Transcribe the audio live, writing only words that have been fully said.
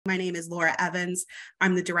My name is Laura Evans.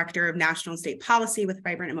 I'm the Director of National and State Policy with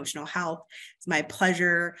Vibrant Emotional Health. It's my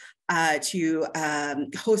pleasure to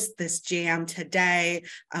host this jam today.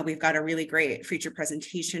 We've got a really great feature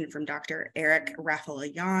presentation from Dr. Eric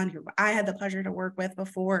Rafla-Yuan, who I had the pleasure to work with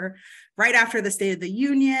before, right after the State of the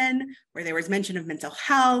Union, where there was mention of mental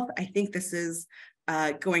health. I think this is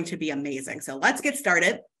going to be amazing. So let's get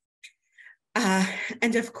started.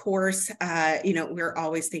 And of course, we're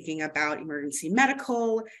always thinking about emergency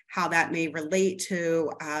medical, how that may relate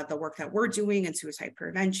to the work that we're doing in suicide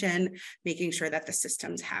prevention, making sure that the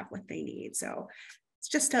systems have what they need. So it's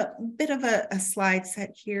just a bit of a slide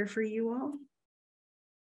set here for you all.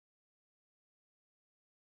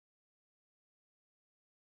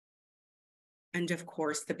 And of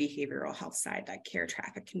course, the behavioral health side, that care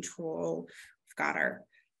traffic control. We've got our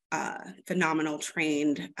phenomenal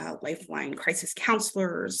trained lifeline crisis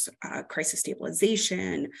counselors, crisis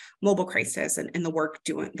stabilization, mobile crisis, and the work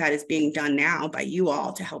that is being done now by you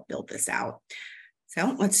all to help build this out.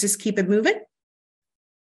 So let's just keep it moving.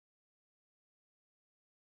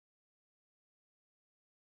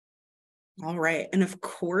 All right, and of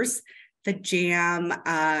course, the jam,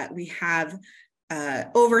 we have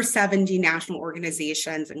over 70 national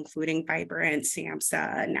organizations, including Vibrant,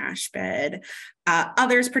 SAMHSA, NASHBID,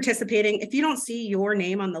 others participating. If you don't see your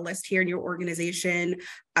name on the list here and your organization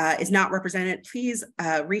is not represented, please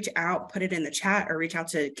reach out, put it in the chat, or reach out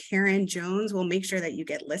to Karen Jones. We'll make sure that you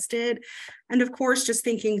get listed. And of course, just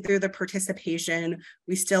thinking through the participation,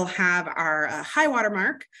 we still have our high water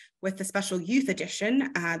mark with the special youth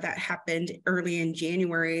edition that happened early in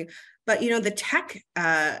January. But, the tech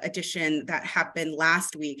edition that happened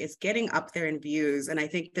last week is getting up there in views. And I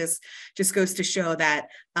think this just goes to show that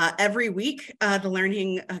every week, the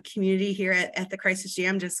learning community here at the Crisis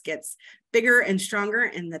Jam just gets bigger and stronger,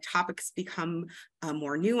 and the topics become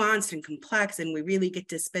more nuanced and complex, and we really get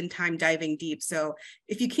to spend time diving deep. So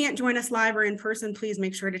if you can't join us live or in person, please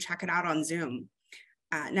make sure to check it out on Zoom.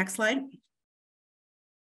 Next slide.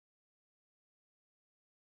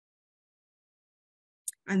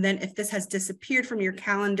 And then if this has disappeared from your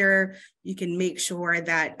calendar, you can make sure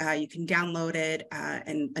that you can download it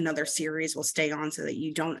and another series will stay on so that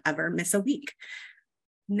you don't ever miss a week.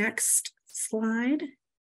 Next slide.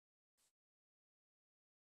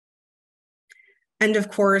 And of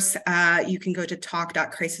course, you can go to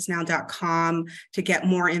talk.crisisnow.com to get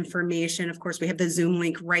more information. Of course, we have the Zoom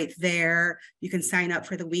link right there. You can sign up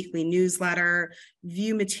for the weekly newsletter,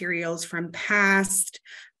 view materials from past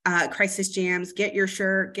crisis jams, get your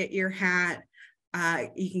shirt, get your hat.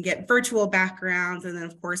 You can get virtual backgrounds. And then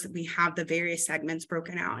of course, we have the various segments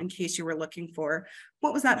broken out in case you were looking for,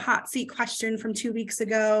 what was that hot seat question from 2 weeks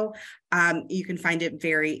ago? You can find it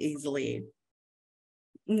very easily.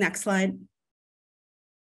 Next slide.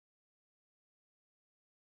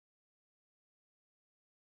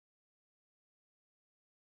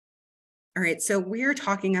 All right, so we're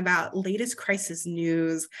talking about latest crisis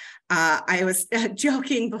news. I was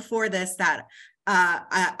joking before this that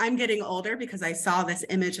I'm getting older because I saw this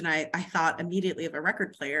image and I thought immediately of a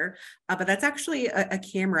record player, but that's actually a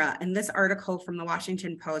camera. And this article from the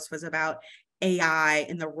Washington Post was about AI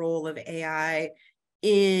and the role of AI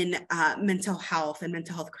in mental health and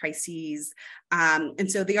mental health crises. And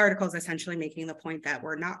so the article is essentially making the point that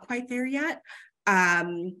we're not quite there yet.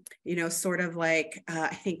 Sort of like,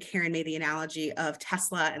 I think Karen made the analogy of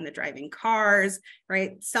Tesla and the driving cars,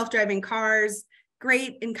 right? Self-driving cars,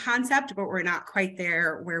 great in concept, but we're not quite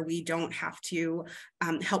there where we don't have to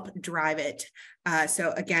help drive it.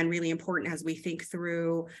 So again, really important as we think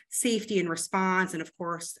through safety and response. And of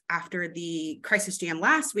course, after the crisis jam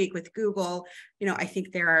last week with Google, I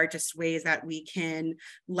think there are just ways that we can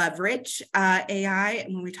leverage AI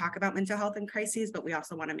when we talk about mental health and crises, but we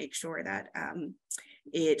also want to make sure that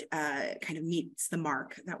it kind of meets the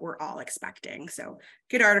mark that we're all expecting. So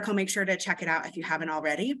good article, make sure to check it out if you haven't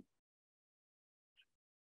already.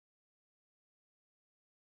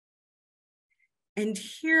 And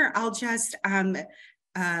here I'll just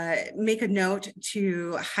make a note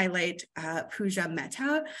to highlight Pooja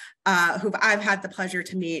Mehta, who I've had the pleasure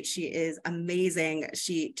to meet. She is amazing.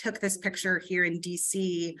 She took this picture here in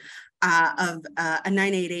DC of a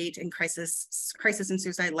 988 and crisis and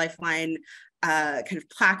suicide lifeline kind of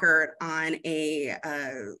placard on a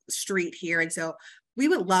street here. And so we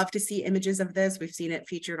would love to see images of this. We've seen it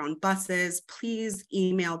featured on buses. Please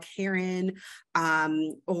email Karen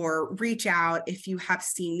or reach out if you have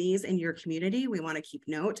seen these in your community. We want to keep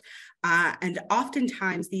note. And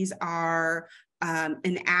oftentimes these are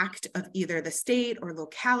an act of either the state or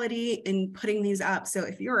locality in putting these up. So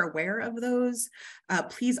if you're aware of those,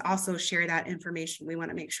 please also share that information. We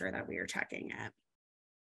want to make sure that we are checking it.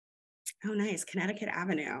 Oh, nice. Connecticut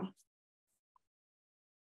Avenue.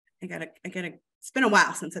 It's been a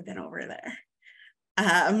while since I've been over there.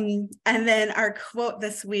 And then our quote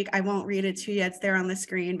this week, I won't read it to you, it's there on the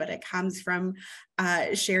screen, but it comes from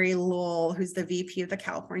Sheree, Lowe, who's the VP of the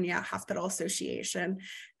California Hospital Association.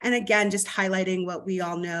 And again, just highlighting what we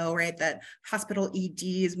all know, right, that hospital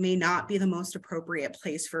EDs may not be the most appropriate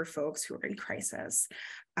place for folks who are in crisis.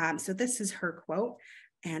 So this is her quote.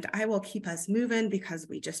 And I will keep us moving because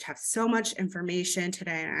we just have so much information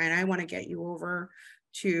today, and I want to get you over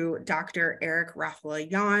to Dr. Eric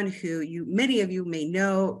Rafla-Yuan, who many of you may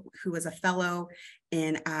know, who is a fellow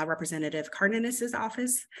in Representative Cardenas's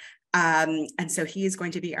office. And so he is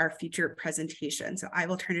going to be our featured presentation. So I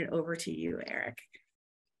will turn it over to you, Eric.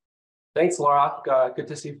 Thanks, Laura. Good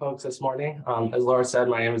to see folks this morning. As Laura said,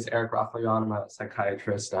 my name is Eric Rafla-Yuan. I'm a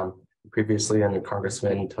psychiatrist, previously in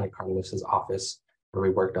Congressman Tony Cardenas's office, where we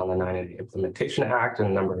worked on the 980 Implementation Act and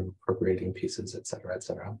a number of appropriating pieces, et cetera, et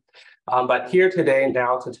cetera. But here today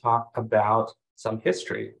now to talk about some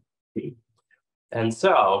history. And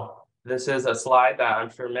so this is a slide that I'm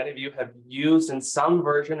sure many of you have used in some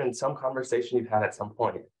version, in some conversation you've had at some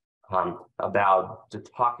point, about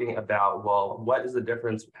talking about, well, what is the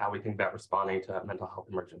difference how we think about responding to mental health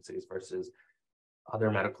emergencies versus other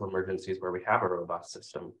medical emergencies where we have a robust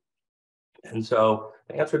system. And so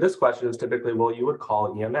the answer to this question is typically, well, you would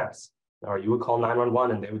call EMS, or you would call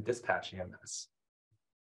 911 and they would dispatch EMS.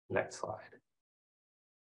 Next slide.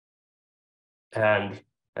 And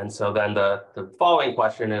so then the following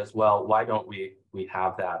question is, well, why don't we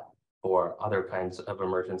have that for other kinds of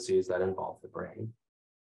emergencies that involve the brain?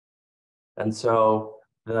 And so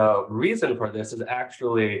the reason for this is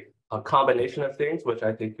actually a combination of things, which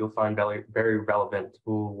I think you'll find very, very relevant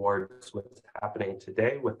towards what's happening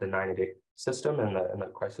today with the 988 system and the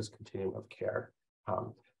crisis continuum of care.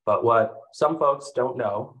 But what some folks don't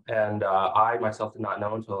know, and I myself did not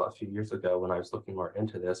know until a few years ago when I was looking more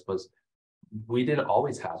into this, was we didn't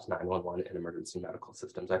always have 911 in emergency medical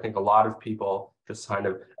systems. I think a lot of people just kind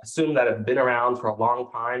of assume that it's been around for a long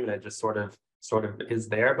time and it just sort of is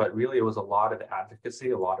there, but really it was a lot of advocacy,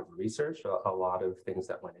 a lot of research, a lot of things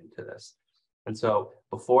that went into this. And so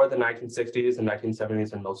before the 1960s and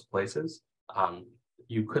 1970s in most places,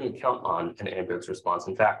 you couldn't count on an ambulance response.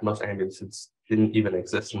 In fact, most ambulances didn't even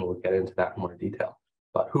exist, and we'll get into that in more detail.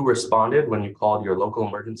 But who responded when you called your local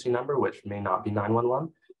emergency number, which may not be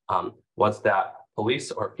 911, was that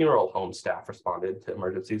police or funeral home staff responded to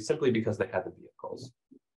emergencies simply because they had the vehicles.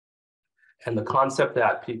 And the concept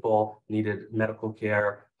that people needed medical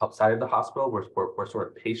care outside of the hospital were sort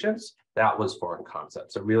of patients, that was foreign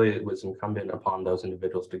concept. So really it was incumbent upon those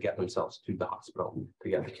individuals to get themselves to the hospital to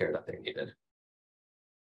get the care that they needed.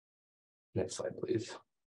 Next slide, please.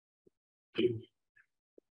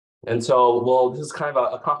 And so, well, this is kind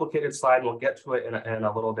of a complicated slide, and we'll get to it in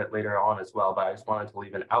a little bit later on as well, but I just wanted to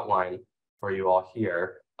leave an outline for you all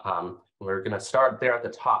here. We're going to start there at the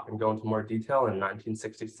top and go into more detail in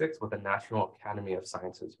 1966 with the National Academy of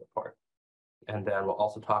Sciences report. And then we'll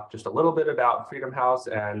also talk just a little bit about Freedom House,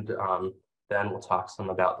 and then we'll talk some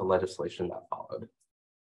about the legislation that followed.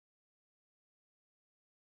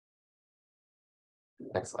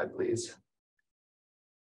 Next slide, please.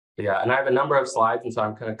 Yeah, and I have a number of slides, and so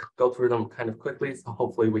I'm going to go through them kind of quickly, so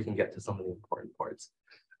hopefully we can get to some of the important parts.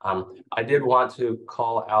 I did want to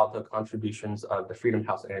call out the contributions of the Freedom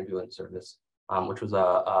House Ambulance Service, which was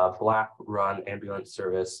a Black-run ambulance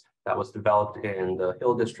service that was developed in the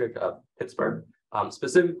Hill District of Pittsburgh,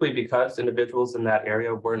 specifically because individuals in that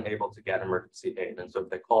area weren't able to get emergency aid. And so if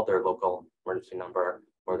they called their local emergency number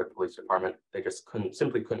or the police department, they just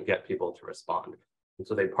simply couldn't get people to respond. And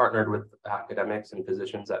so they partnered with academics and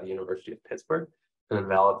physicians at the University of Pittsburgh to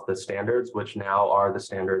develop the standards, which now are the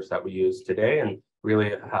standards that we use today, and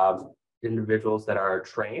really have individuals that are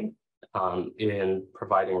trained in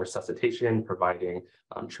providing resuscitation, providing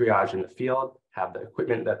triage in the field, have the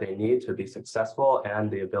equipment that they need to be successful, and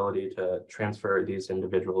the ability to transfer these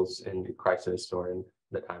individuals in crisis or in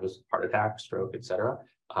the times of heart attack, stroke, et cetera,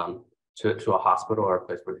 to a hospital or a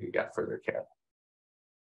place where they can get further care.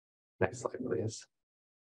 Next slide, please.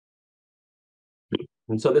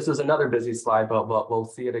 And so this is another busy slide, but we'll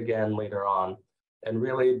see it again later on. And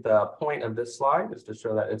really the point of this slide is to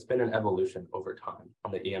show that it's been an evolution over time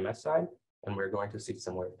on the EMS side, and we're going to see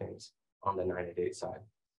similar things on the 988 side.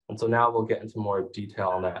 And so now we'll get into more detail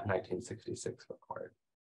on that 1966 report.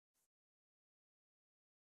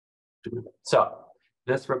 So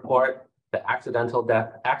this report, the accidental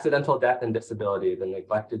death and disability, the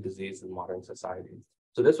neglected disease in modern society.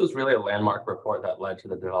 So this was really a landmark report that led to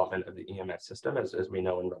the development of the EMS system as we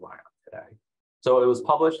know and rely on today. So it was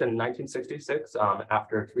published in 1966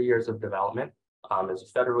 after 3 years of development. It's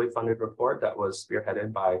a federally funded report that was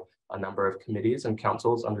spearheaded by a number of committees and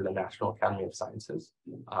councils under the National Academy of Sciences.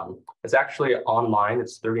 It's actually online.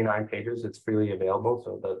 It's 39 pages. It's freely available.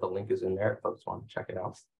 So the link is in there if folks want to check it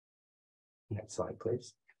out. Next slide,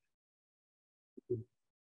 please.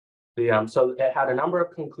 So it had a number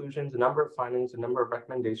of conclusions, a number of findings, a number of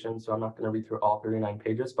recommendations. So I'm not going to read through all 39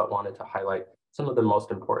 pages, but wanted to highlight some of the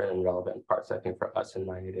most important and relevant parts, I think, for us in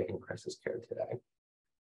 988 in crisis care today.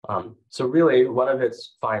 So really, one of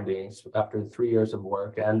its findings after 3 years of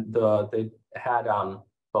work, and they had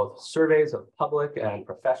both surveys of public and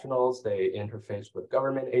professionals. They interfaced with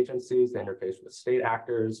government agencies. They interfaced with state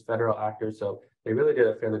actors, federal actors. So they really did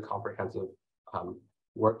a fairly comprehensive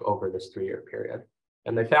work over this 3-year period.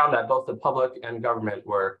 And they found that both the public and government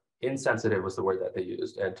were insensitive, was the word that they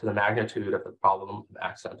used, and to the magnitude of the problem of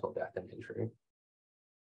accidental death and injury.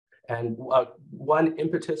 And one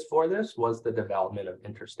impetus for this was the development of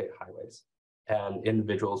interstate highways and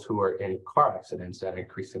individuals who were in car accidents at an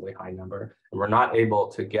increasingly high number and were not able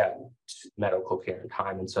to get medical care in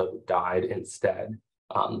time, and so died instead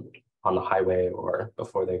on the highway or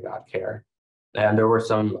before they got care. And there were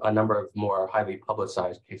a number of more highly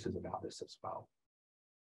publicized cases about this as well.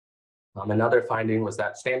 Another finding was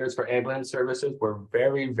that standards for ambulance services were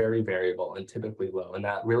very, very variable and typically low, and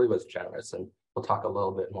that really was generous. And we'll talk a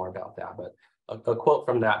little bit more about that, but a quote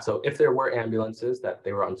from that. So if there were ambulances, that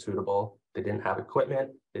they were unsuitable, they didn't have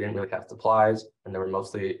equipment, they didn't really have supplies, and they were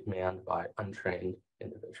mostly manned by untrained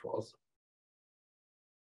individuals.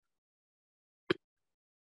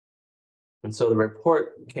 And so the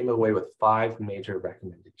report came away with 5 major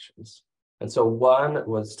recommendations. And so one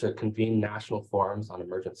was to convene national forums on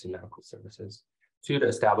emergency medical services, 2, to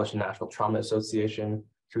establish a national trauma association,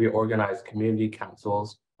 3, organize community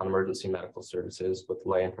councils on emergency medical services with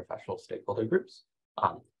lay and professional stakeholder groups,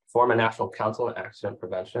 form a national council on accident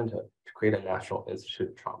prevention to create a national institute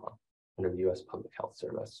of trauma under the U.S. Public Health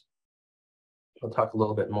Service. We'll talk a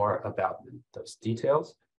little bit more about those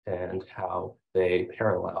details and how they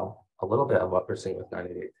parallel a little bit of what we're seeing with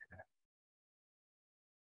 988 today.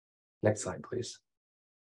 Next slide, please.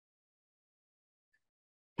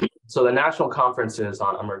 So the national conferences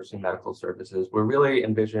on emergency medical services were really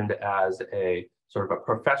envisioned as a sort of a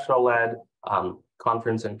professional-led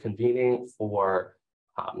conference and convening for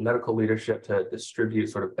medical leadership to distribute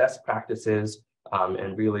sort of best practices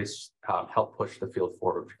and really help push the field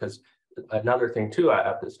forward. Because another thing too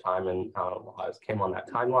at this time, and I came on that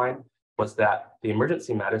timeline, was that the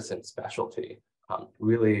emergency medicine specialty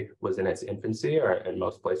really was in its infancy, or in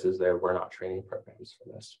most places there were not training programs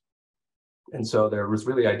for this. And so there was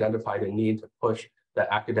really identified a need to push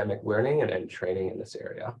the academic learning and training in this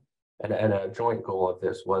area. And a joint goal of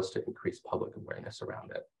this was to increase public awareness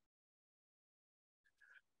around it.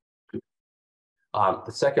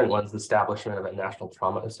 The second was the establishment of a National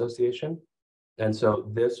Trauma Association. And so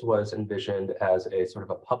this was envisioned as a sort of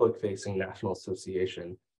a public-facing national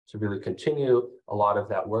association to really continue a lot of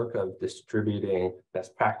that work of distributing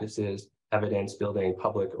best practices, evidence, building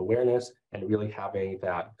public awareness, and really having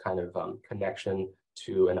that kind of connection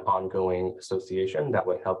to an ongoing association that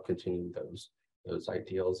would help continue those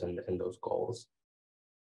ideals and those goals.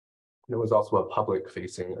 And it was also a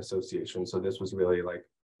public-facing association. So this was really like,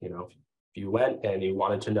 you know, if you went and you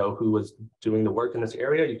wanted to know who was doing the work in this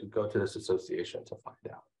area, you could go to this association to find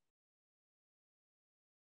out.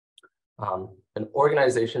 An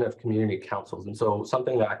organization of community councils. And so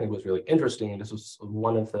something that I think was really interesting, and this was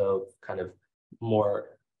one of the kind of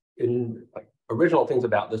more original things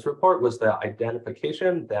about this report, was the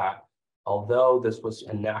identification that although this was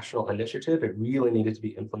a national initiative, it really needed to be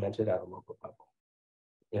implemented at a local level.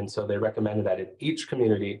 And so they recommended that in each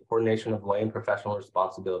community, coordination of lay and professional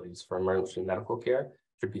responsibilities for emergency medical care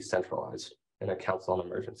should be centralized in a council on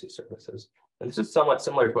emergency services. And this is somewhat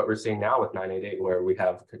similar to what we're seeing now with 988, where we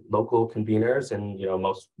have local conveners in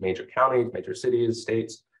most major counties, major cities,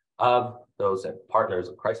 states, of those partners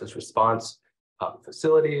of crisis response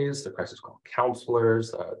facilities, the crisis call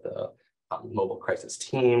counselors, the mobile crisis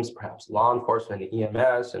teams, perhaps law enforcement,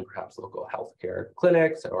 EMS, and perhaps local healthcare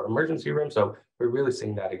clinics or emergency rooms. So we're really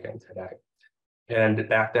seeing that again today. And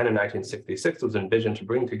back then in 1966, it was envisioned to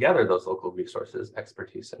bring together those local resources,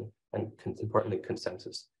 expertise, and importantly,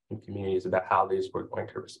 consensus in communities about how these were going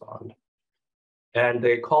to respond. And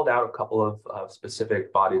they called out a couple of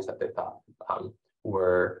specific bodies that they thought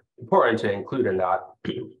were important to include in that.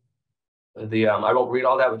 I won't read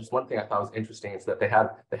all that, but just one thing I thought was interesting is that they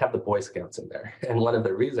have the Boy Scouts in there. And one of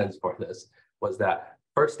the reasons for this was that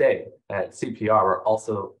first aid and CPR were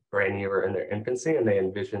also brand new in their infancy, and they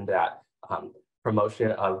envisioned that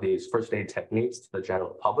promotion of these first aid techniques to the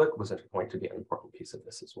general public was going to be an important piece of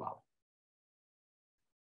this as well.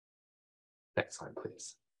 Next slide,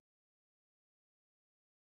 please.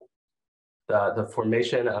 The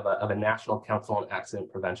formation of a National Council on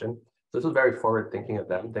Accident Prevention. This was very forward-thinking of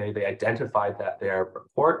them. They identified that their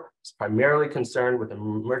report is primarily concerned with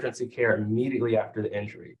emergency care immediately after the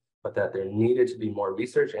injury, but that there needed to be more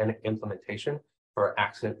research and implementation for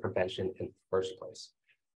accident prevention in the first place.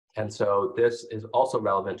 And so this is also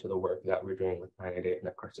relevant to the work that we're doing with 988 and,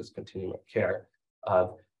 of course, this continuum of care,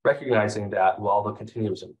 of recognizing that while the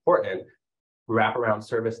continuum is important, wraparound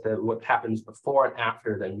service, that what happens before and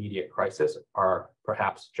after the immediate crisis are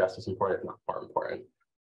perhaps just as important, if not more important.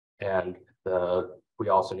 And we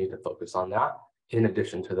also need to focus on that, in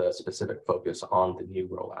addition to the specific focus on the new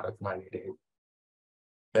rollout of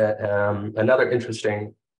 988. Another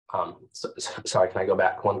interesting, sorry, can I go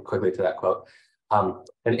back one quickly to that quote? An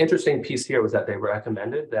interesting piece here was that they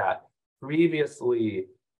recommended that previously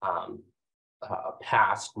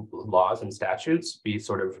passed laws and statutes be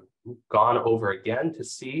sort of gone over again to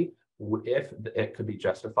see if it could be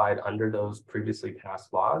justified under those previously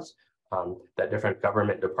passed laws, that different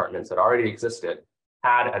government departments that already existed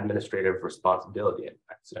had administrative responsibility in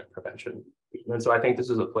accident prevention. And so I think this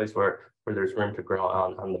is a place where there's room to grow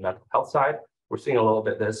on the mental health side. We're seeing a little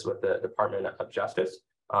bit this with the Department of Justice,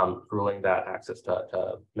 ruling that access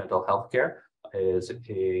to mental health care is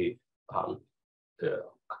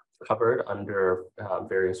covered under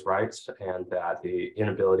various rights, and that the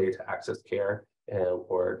inability to access care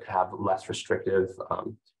or to have less restrictive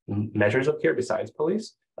measures of care besides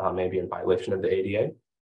police may be in violation of the ADA.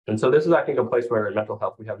 And so this is, I think, a place where in mental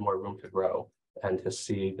health we have more room to grow and to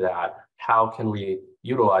see that how can we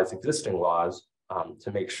utilize existing laws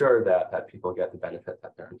to make sure that people get the benefit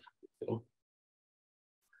that they're entitled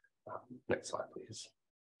to. Next slide, please.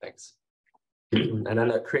 Thanks. And then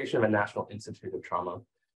the creation of a National Institute of Trauma.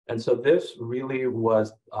 And so this really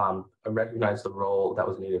was recognized the role that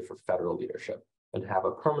was needed for federal leadership, and to have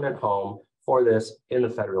a permanent home for this in the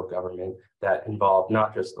federal government that involved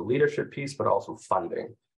not just the leadership piece, but also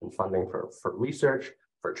funding, and funding for research,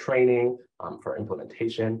 for training, for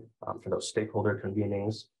implementation, for those stakeholder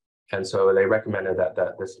convenings. And so they recommended that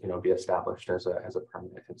this be established as a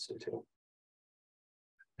permanent institute.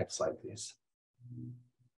 Next slide, please.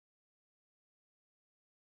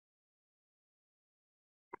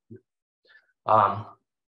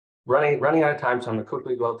 Running out of time, so I'm going to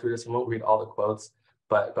quickly go through this. I won't read all the quotes,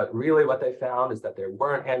 but really what they found is that there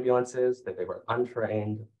weren't ambulances, that they were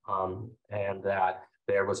untrained, and that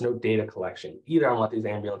there was no data collection either on what these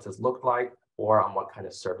ambulances looked like, or on what kind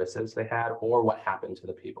of services they had, or what happened to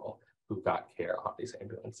the people who got care on these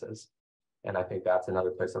ambulances. And I think that's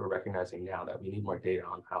another place that we're recognizing now, that we need more data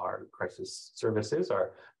on how our crisis services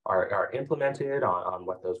are implemented, on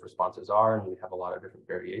what those responses are, and we have a lot of different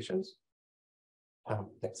variations.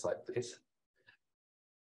 Next slide, please.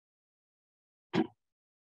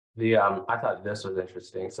 I thought this was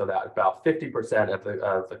interesting. So that about 50%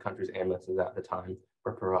 of the country's ambulances at the time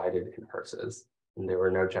were provided in hearses, and there were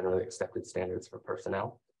no generally accepted standards for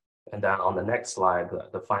personnel. And then on the next slide,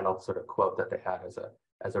 the final sort of quote that they had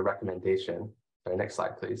as a recommendation, sorry, next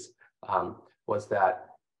slide, please, was that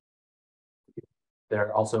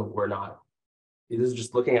there also were not, this is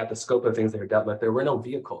just looking at the scope of things that are dealt with, there were no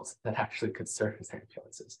vehicles that actually could serve as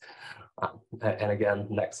ambulances. And again,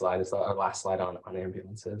 next slide is our last slide on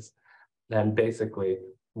ambulances. And basically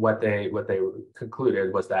what they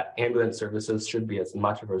concluded was that ambulance services should be as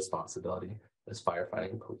much of a responsibility as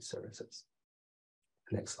firefighting and police services.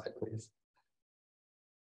 Next slide, please.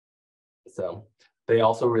 So they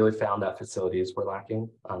also really found that facilities were lacking.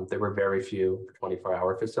 There were very few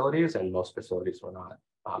 24-hour facilities, and most facilities were not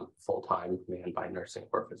full-time manned by nursing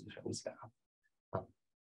or physician staff.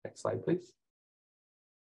 Next slide, please.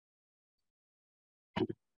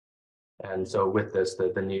 And so with this,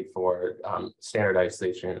 the need for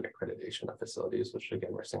standardization and accreditation of facilities, which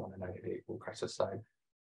again, we're seeing on the 988 and crisis side.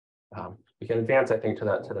 We can advance, I think, to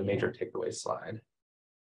the major takeaway slide.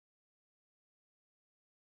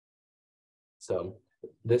 So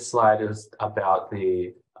this slide is about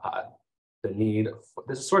the need.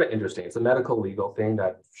 This is sort of interesting. It's a medical legal thing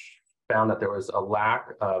that found that there was a lack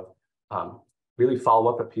of really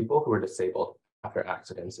follow-up of people who were disabled after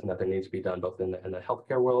accidents, and that there needs to be done both in the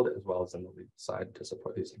healthcare world as well as in the legal side to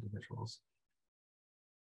support these individuals.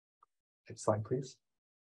 Next slide, please.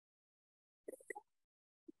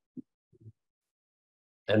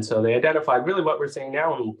 And so they identified really what we're seeing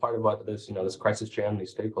now, and part of what this, this crisis jam,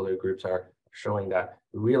 these stakeholder groups are showing, that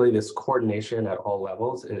really this coordination at all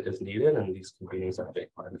levels is needed, and these convenings are a big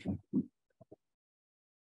part of it.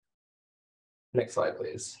 Next slide,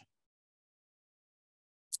 please.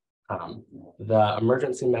 The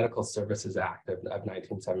Emergency Medical Services Act of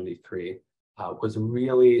 1973 was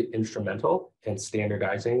really instrumental in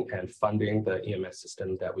standardizing and funding the EMS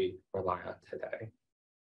system that we rely on today.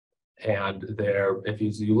 And there, if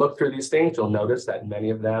you look through these things, you'll notice that many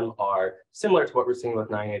of them are similar to what we're seeing with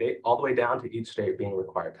 988, all the way down to each state being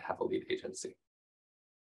required to have a lead agency.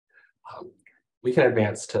 We can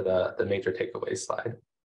advance to the major takeaways slide.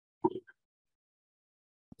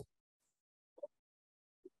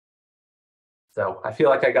 So I feel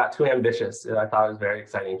like I got too ambitious. I thought it was a very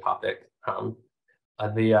exciting topic.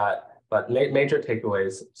 But major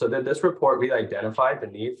takeaways. So this report really identified the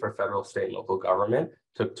need for federal, state, and local government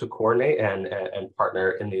to coordinate and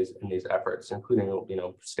partner in these efforts, including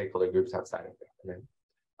stakeholder groups outside of government.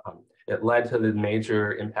 It led to the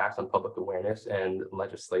major impacts on public awareness and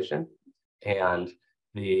legislation, and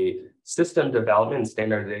the system development and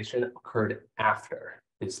standardization occurred after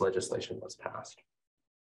this legislation was passed.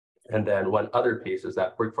 And then one other piece is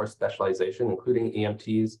that workforce specialization, including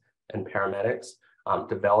EMTs and paramedics,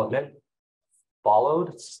 development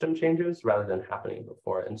followed system changes rather than happening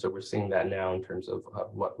before. And so we're seeing that now in terms of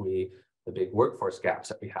the big workforce gaps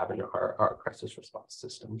that we have in our crisis response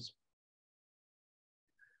systems.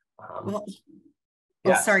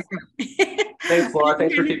 Yes. Sorry. Thanks, Laura.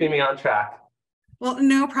 Thanks for keeping me on track. Well,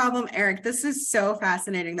 no problem, Eric. This is so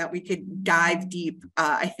fascinating that we could dive deep,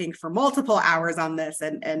 I think, for multiple hours on this.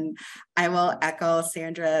 And I will echo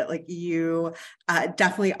Sandra, like you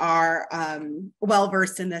definitely are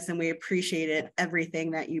well-versed in this, and we appreciated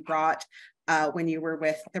everything that you brought when you were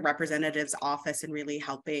with the representative's office and really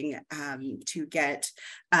helping to get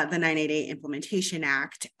the 988 Implementation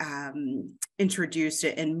Act introduced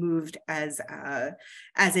and moved as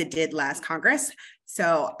it did last Congress.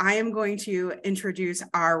 So I am going to introduce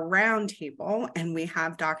our roundtable, and we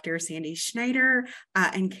have Dr. Sandy Schneider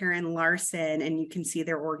and Karen Larsen, and you can see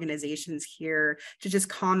their organizations here to just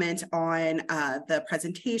comment on the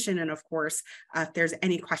presentation. And of course, if there's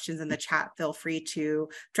any questions in the chat, feel free to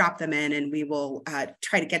drop them in, and we will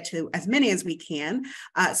try to get to as many as we can.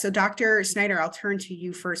 So Dr. Schneider, I'll turn to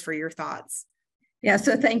you first for your thoughts. Yeah,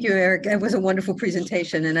 so thank you, Eric. It was a wonderful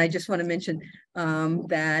presentation. And I just want to mention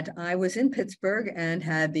that I was in Pittsburgh and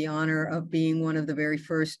had the honor of being one of the very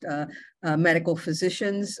first medical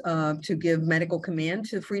physicians to give medical command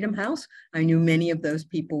to Freedom House. I knew many of those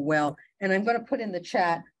people well. And I'm going to put in the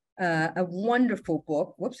chat a wonderful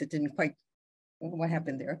book. Whoops, it didn't quite, what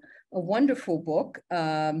happened there? A wonderful book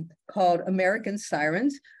called American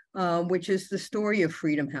Sirens, which is the story of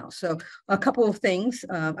Freedom House. So a couple of things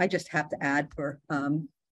I just have to add for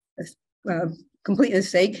completeness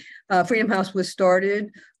sake. Freedom House was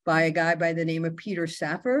started by a guy by the name of Peter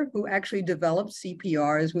Saffer, who actually developed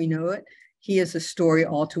CPR as we know it. He is a story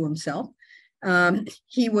all to himself.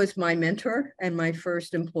 He was my mentor and my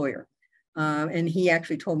first employer. And he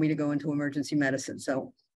actually told me to go into emergency medicine.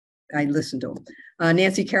 So I listened to him.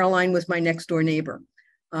 Nancy Caroline was my next door neighbor.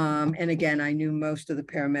 And again, I knew most of the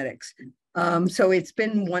paramedics. So it's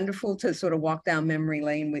been wonderful to sort of walk down memory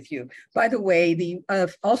lane with you. By the way,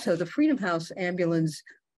 also the Freedom House ambulance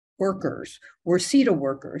workers were CETA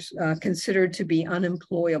workers considered to be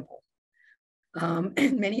unemployable.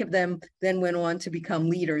 And many of them then went on to become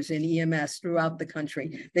leaders in EMS throughout the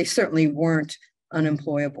country. They certainly weren't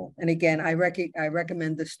unemployable. And again, I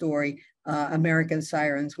recommend the story, American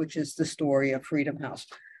Sirens, which is the story of Freedom House.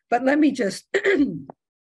 But let me just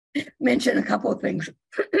mention a couple of things.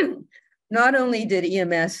 Not only did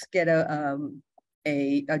EMS get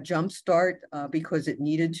a jump start because it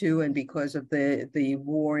needed to and because of the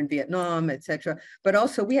war in Vietnam, et cetera, but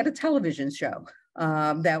also we had a television show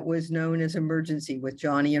that was known as Emergency with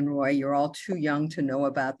Johnny and Roy. You're all too young to know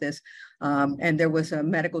about this. And there was a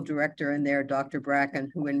medical director in there, Dr.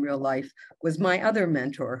 Bracken, who in real life was my other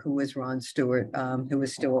mentor, who was Ron Stewart, who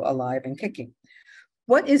is still alive and kicking.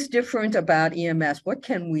 What is different about EMS? What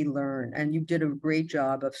can we learn? And you did a great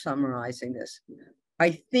job of summarizing this.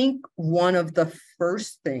 I think one of the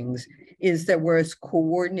first things is that there was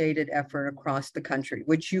coordinated effort across the country,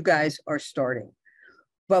 which you guys are starting.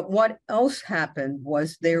 But what else happened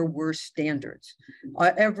was there were standards.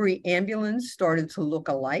 Every ambulance started to look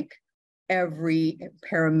alike. Every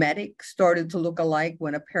paramedic started to look alike.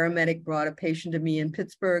 When a paramedic brought a patient to me in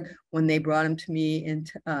Pittsburgh, when they brought him to me in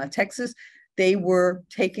Texas, they were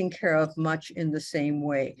taken care of much in the same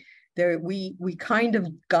way. We kind of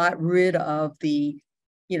got rid of the,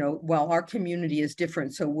 well, our community is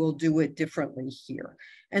different, so we'll do it differently here.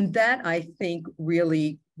 And that, I think,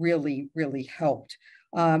 really, really, really helped.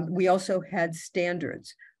 We also had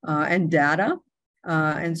standards and data.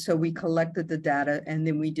 And so we collected the data, and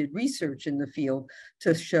then we did research in the field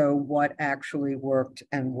to show what actually worked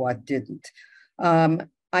and what didn't.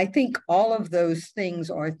 I think all of those things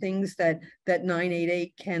are things that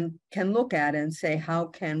 988 can look at and say, how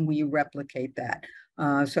can we replicate that?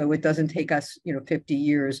 So it doesn't take us, 50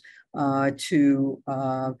 years to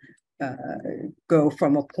go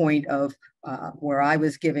from a point of where I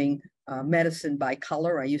was giving medicine by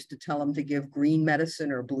color. I used to tell them to give green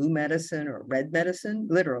medicine or blue medicine or red medicine,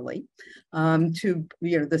 literally, to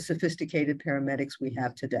the sophisticated paramedics we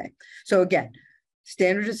have today. So again,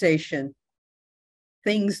 standardization,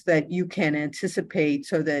 things that you can anticipate,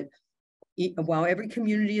 so that while every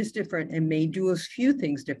community is different and may do a few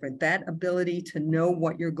things different, that ability to know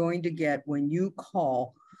what you're going to get when you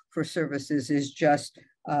call for services is just,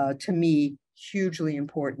 to me, hugely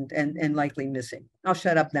important and likely missing. I'll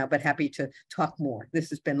shut up now, but happy to talk more. This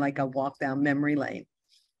has been like a walk down memory lane.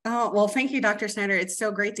 Oh, well, thank you, Dr. Schneider. It's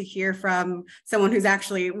so great to hear from someone who's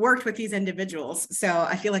actually worked with these individuals. So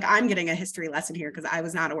I feel like I'm getting a history lesson here because I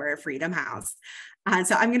was not aware of Freedom House.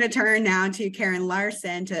 So I'm going to turn now to Karen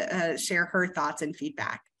Larsen to share her thoughts and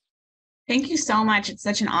feedback. Thank you so much. It's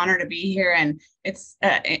such an honor to be here. And it's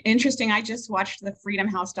interesting. I just watched the Freedom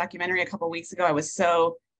House documentary a couple of weeks ago. I was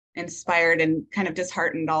so inspired and kind of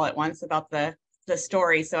disheartened all at once about the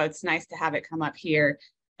story. So it's nice to have it come up here.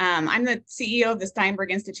 I'm the CEO of the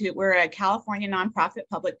Steinberg Institute. We're a California nonprofit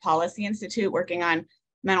public policy institute working on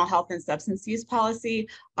mental health and substance use policy.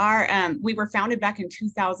 We were founded back in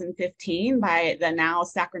 2015 by the now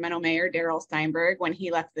Sacramento Mayor, Darrell Steinberg. When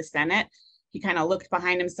he left the Senate, he kind of looked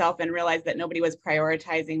behind himself and realized that nobody was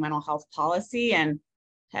prioritizing mental health policy. And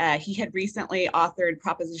he had recently authored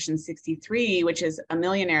Proposition 63, which is a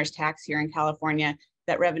millionaire's tax here in California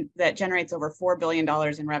that generates over $4 billion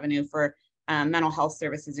in revenue for mental health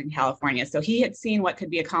services in California. So he had seen what could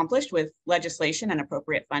be accomplished with legislation and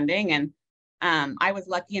appropriate funding. And I was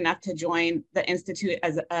lucky enough to join the Institute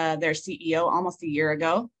as their CEO almost a year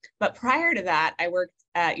ago. But prior to that, I worked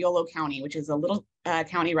at Lowe County, which is a little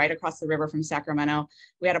county right across the river from Sacramento.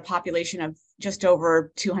 We had a population of just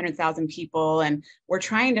over 200,000 people, and we're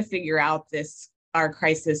trying to figure out our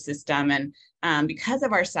crisis system. And because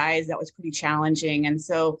of our size, that was pretty challenging. And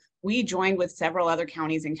so we joined with several other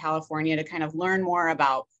counties in California to kind of learn more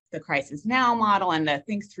about the Crisis Now model and to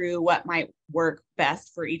think through what might work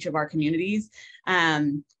best for each of our communities.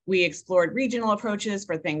 We explored regional approaches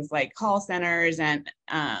for things like call centers and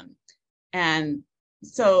then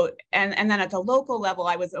at the local level,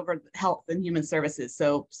 I was over health and human services,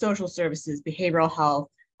 so social services, behavioral health,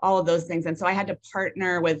 all of those things. And so I had to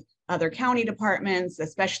partner with other county departments,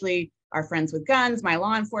 especially our Friends with Guns, my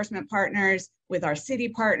law enforcement partners, with our city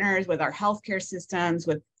partners, with our healthcare systems,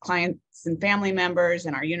 with clients and family members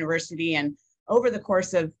and our university. And over the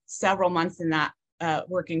course of several months in that,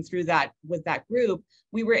 working through that with that group,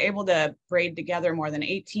 we were able to braid together more than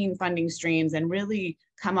 18 funding streams and really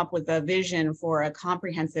come up with a vision for a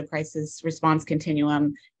comprehensive crisis response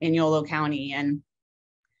continuum in Lowe County. And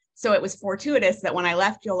so it was fortuitous that when I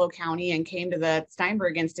left Lowe County and came to the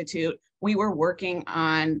Steinberg Institute, we were working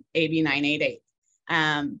on AB 988.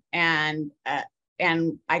 And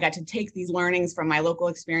I got to take these learnings from my local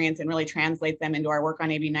experience and really translate them into our work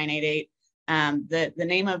on AB 988. The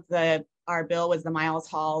name of our bill was the Miles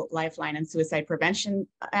Hall Lifeline and Suicide Prevention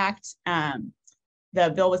Act.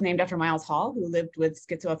 The bill was named after Miles Hall, who lived with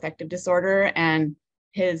schizoaffective disorder. And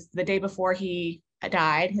the day before he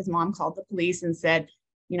died, his mom called the police and said,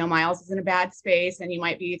 Miles is in a bad space and you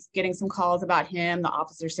might be getting some calls about him. The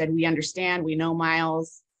officer said, we understand, we know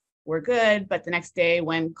Miles, we're good. But the next day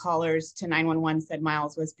when callers to 911 said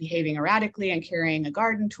Miles was behaving erratically and carrying a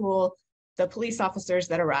garden tool, the police officers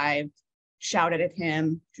that arrived shouted at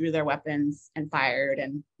him, drew their weapons and fired,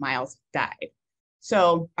 and Miles died.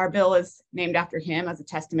 So our bill is named after him as a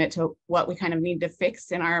testament to what we kind of need to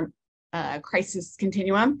fix in our crisis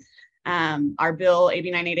continuum. Our bill, AB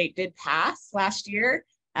 988, did pass last year.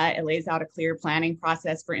 It lays out a clear planning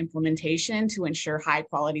process for implementation to ensure high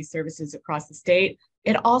quality services across the state.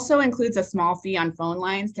 It also includes a small fee on phone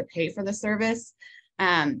lines to pay for the service.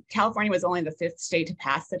 California was only the 5th state to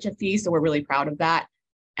pass such a fee, so we're really proud of that.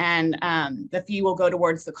 And the fee will go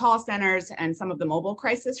towards the call centers and some of the mobile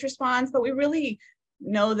crisis response, but we really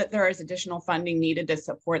know that there is additional funding needed to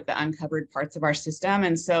support the uncovered parts of our system.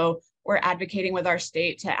 And so we're advocating with our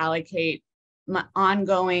state to allocate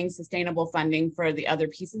ongoing sustainable funding for the other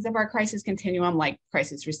pieces of our crisis continuum, like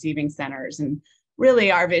crisis receiving centers. And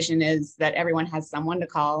really our vision is that everyone has someone to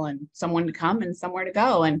call and someone to come and somewhere to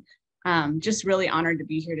go. And just really honored to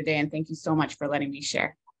be here today. And thank you so much for letting me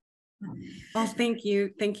share. Well, thank you,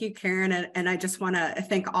 Karen. And I just want to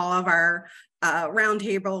thank all of our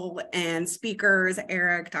roundtable and speakers,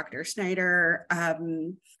 Eric, Dr. Schneider,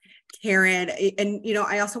 Karen, and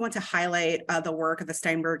I also want to highlight the work of the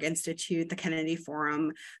Steinberg Institute, the Kennedy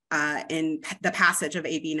Forum, in the passage of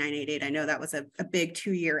AB 988. I know that was a big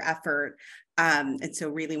 2-year effort. And so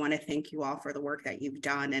really want to thank you all for the work that you've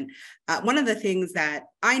done. And one of the things that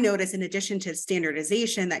I noticed, in addition to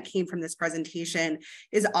standardization that came from this presentation,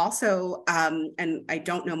 is also, and I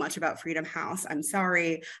don't know much about Freedom House, I'm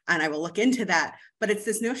sorry, and I will look into that, but it's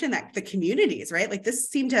this notion that the communities, right? Like this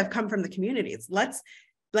seemed to have come from the communities. Let's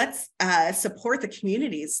support the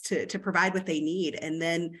communities to provide what they need, and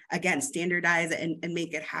then again standardize and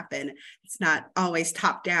make it happen. It's not always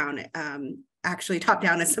top down. Actually, top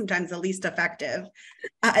down is sometimes the least effective.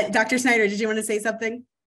 Dr. Schneider, did you want to say something?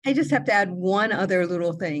 I just have to add one other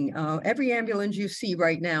little thing. Every ambulance you see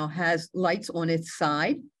right now has lights on its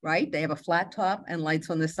side, right? They have a flat top and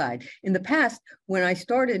lights on the side. In the past, when I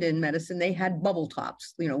started in medicine, they had bubble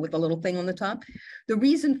tops, with a little thing on the top. The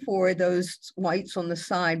reason for those lights on the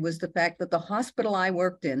side was the fact that the hospital I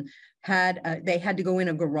worked in they had to go in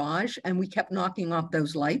a garage, and we kept knocking off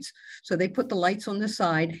those lights. So they put the lights on the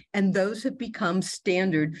side, and those have become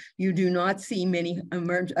standard. You do not see many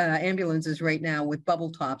ambulances right now with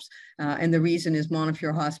bubble tops. And the reason is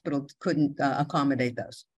Montefiore Hospital couldn't accommodate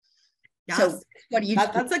those. Yes. So what do you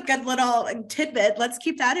that's a good little tidbit. Let's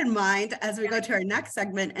keep that in mind as we go to our next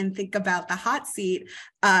segment and think about the hot seat,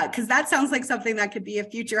 because that sounds like something that could be a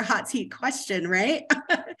future hot seat question, right?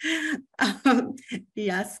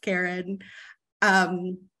 Yes, Karen.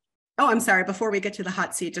 Oh, I'm sorry. Before we get to the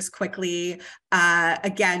hot seat, just quickly,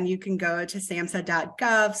 again, you can go to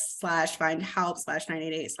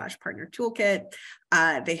samhsa.gov/find-help/988/partner toolkit.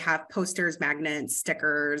 They have posters, magnets,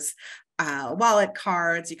 stickers, wallet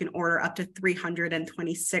cards. You can order up to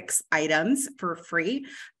 326 items for free.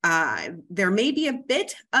 There may be a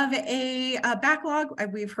bit of a backlog.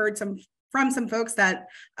 We've heard from some folks that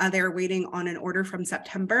they're waiting on an order from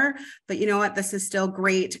September, but you know what? This is still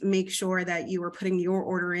great. Make sure that you are putting your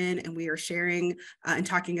order in, and we are sharing and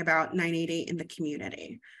talking about 988 in the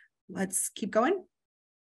community. Let's keep going.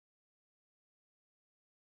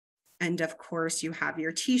 And of course, you have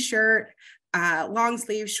your t-shirt, long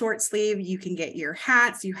sleeve, short sleeve. You can get your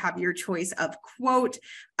hats. You have your choice of quote,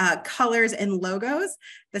 colors, and logos.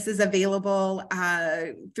 This is available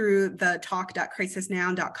through the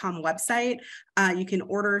talk.crisisnow.com website. You can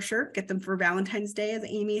order a shirt, get them for Valentine's Day, as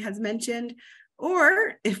Amy has mentioned.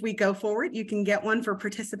 Or if we go forward, you can get one for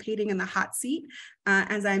participating in the hot seat,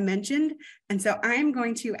 as I mentioned. And so I'm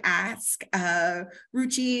going to ask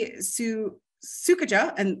Ruchi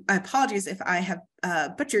Sukaja, and apologies if I have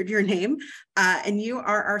butchered your name, and you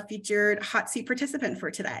are our featured hot seat participant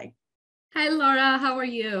for today. Hi, Laura. How are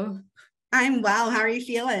you? I'm well. How are you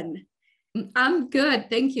feeling? I'm good.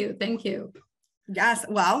 Thank you. Thank you. Yes.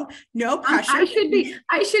 Well, no pressure. I should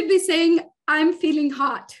be saying I'm feeling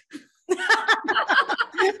hot.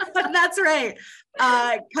 That's right.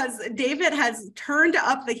 Because David has turned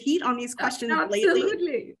up the heat on these questions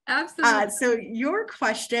lately. Absolutely. So your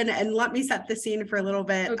question, and let me set the scene for a little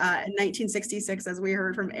bit. Okay. In 1966, as we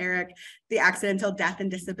heard from Eric, the accidental death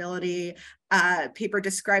and disability paper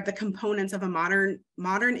described the components of a modern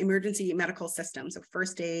emergency medical system. So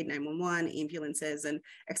first aid, 911, ambulances, and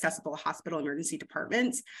accessible hospital emergency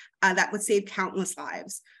departments that would save countless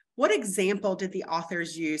lives. What example did the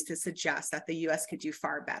authors use to suggest that the U.S. could do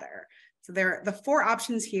far better? So the 4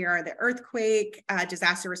 options here are the earthquake,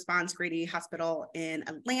 disaster response, Grady Hospital in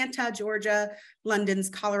Atlanta, Georgia, London's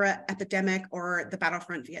cholera epidemic, or the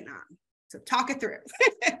battlefront Vietnam. So talk it through.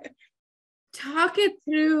 Talk it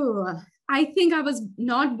through. I think I was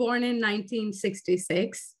not born in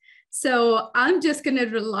 1966. So I'm just going to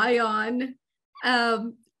rely on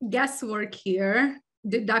guesswork here,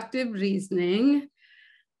 deductive reasoning.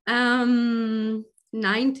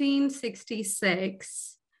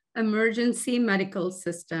 1966, emergency medical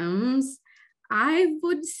systems. I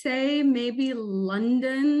would say maybe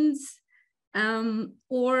London's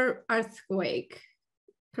or earthquake,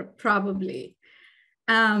 probably.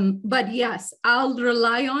 But yes, I'll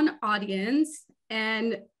rely on audience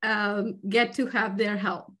and get to have their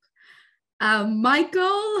help.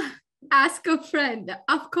 Michael, ask a friend,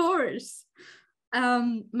 of course.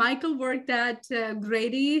 Michael worked at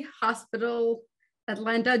Grady Hospital,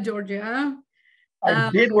 Atlanta, Georgia.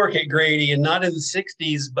 I did work at Grady, and not in the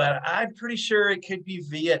 60s, but I'm pretty sure it could be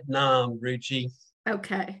Vietnam, Ruchi.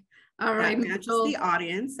 Okay. All right. That matches the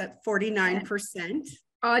audience at 49%.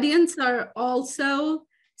 Audience are also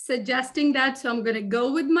suggesting that, so I'm going to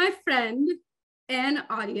go with my friend and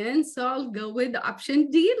audience. So I'll go with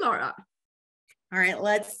option D, Laura. All right,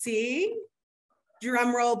 let's see.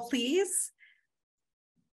 Drum roll, please.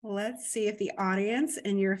 Let's see if the audience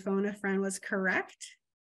and your phone a friend was correct.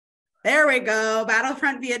 There we go,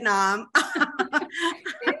 Battlefront Vietnam.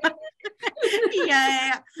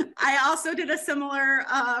 Yay. I also did a similar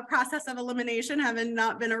process of elimination, having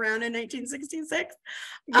not been around in 1966.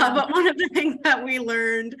 But one of the things that we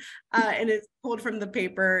learned, and it's pulled from the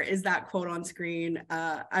paper, is that quote on screen.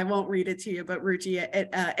 I won't read it to you, but Ruchi,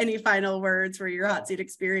 any final words for your hot seat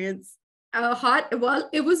experience? Well,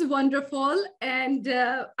 it was wonderful, and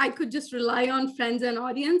I could just rely on friends and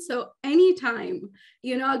audience. So anytime,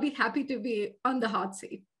 I'll be happy to be on the hot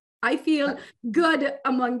seat. I feel good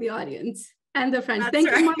among the audience and the friends.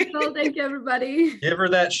 Thank you, Michael. Thank you, everybody. Give her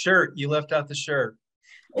that shirt. You left out the shirt.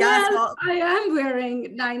 Yes, well, I am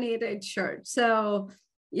wearing 988 shirt, so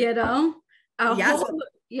yes.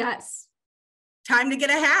 Time to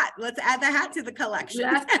get a hat. Let's add the hat to the collection.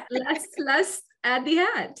 Let's add the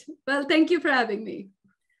hat. Well, thank you for having me.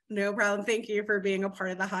 No problem. Thank you for being a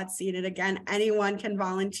part of the hot seat. And again, anyone can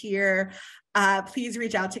volunteer. Please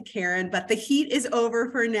reach out to Karen, but the heat is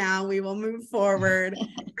over for now. We will move forward.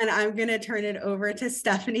 And I'm going to turn it over to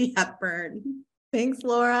Stephanie Hepburn. Thanks,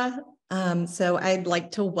 Laura. So I'd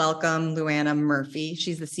like to welcome Luana Murphy.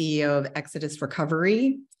 She's the CEO of Exodus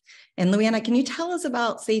Recovery. And Luana, can you tell us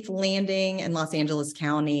about safe landing in Los Angeles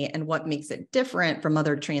County and what makes it different from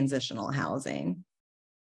other transitional housing?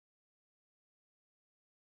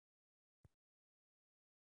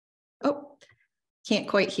 Oh, can't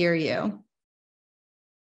quite hear you.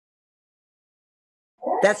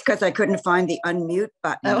 That's because I couldn't find the unmute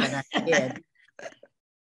button that I did.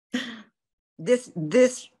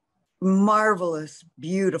 This marvelous,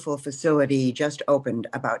 beautiful facility just opened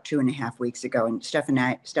about 2.5 weeks ago, and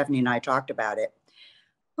Stephanie and I talked about it.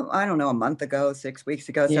 I don't know, a month ago, 6 weeks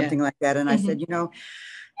ago, something like that. And I said,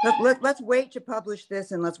 let's wait to publish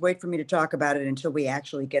this, and let's wait for me to talk about it until we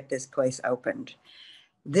actually get this place opened.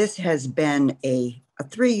 This has been a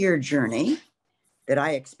 3-year journey that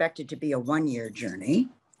I expected to be a 1-year journey.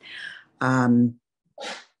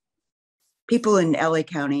 People in LA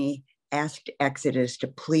County asked Exodus to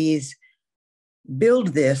please build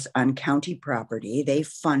this on county property. They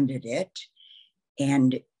funded it,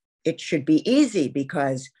 and it should be easy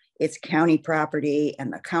because it's county property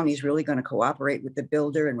and the county's really going to cooperate with the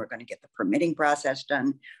builder, and we're going to get the permitting process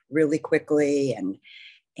done really quickly. And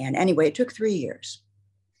anyway, it took 3 years.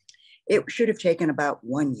 It should have taken about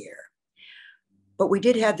 1 year. But we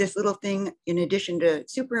did have this little thing, in addition to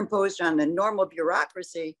superimposed on the normal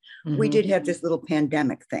bureaucracy, we did have this little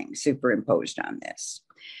pandemic thing superimposed on this.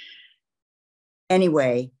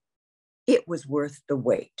 Anyway, it was worth the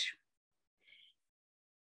wait.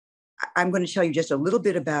 I'm going to tell you just a little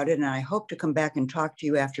bit about it, and I hope to come back and talk to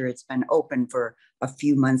you after it's been open for a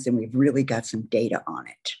few months and we've really got some data on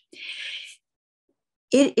it.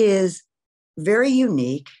 It is very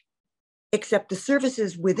unique, except the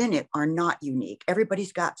services within it are not unique.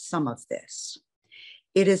 Everybody's got some of this.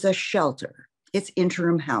 It is a shelter. It's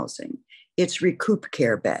interim housing. It's recoup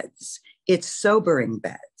care beds. It's sobering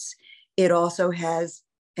beds. It also has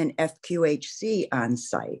an FQHC on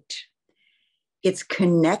site. It's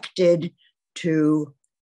connected to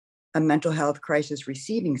a mental health crisis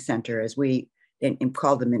receiving center, as we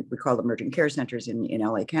call them urgent care centers in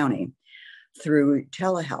LA County, through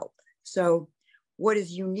telehealth. So what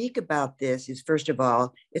is unique about this is, first of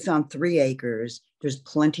all, it's on 3 acres. There's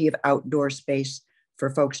plenty of outdoor space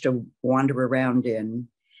for folks to wander around in.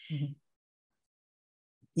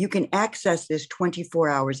 You can access this 24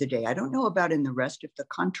 hours a day. I don't know about in the rest of the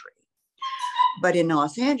country, but in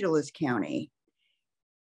Los Angeles County,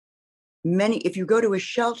 if you go to a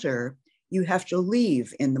shelter, you have to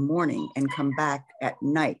leave in the morning and come back at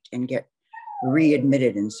night and get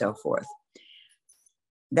readmitted and so forth.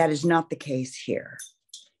 That is not the case here.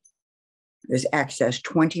 There's access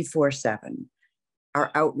 24/7. Our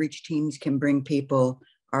outreach teams can bring people,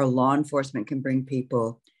 our law enforcement can bring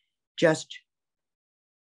people, just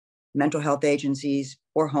mental health agencies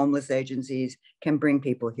or homeless agencies can bring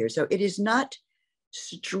people here. So it is not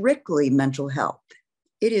strictly mental health.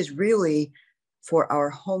 It is really for our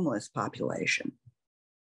homeless population.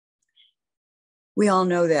 We all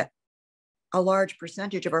know that a large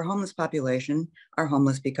percentage of our homeless population are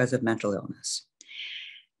homeless because of mental illness.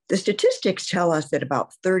 The statistics tell us that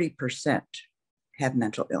about 30% have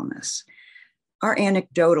mental illness. Our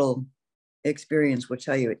anecdotal experience will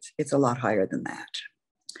tell you it's a lot higher than that.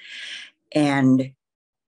 And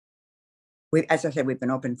as I said, we've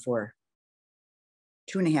been open for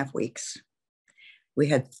 2.5 weeks. We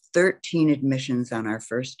had 13 admissions on our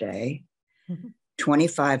first day.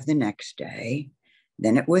 25 the next day,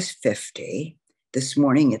 then it was 50. This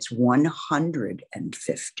morning it's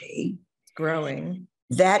 150. Growing.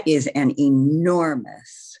 That is an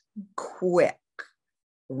enormous, quick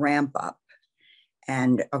ramp up.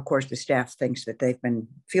 And of course, the staff thinks that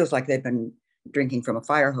feels like they've been drinking from a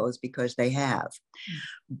fire hose, because they have.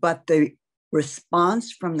 But the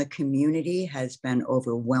response from the community has been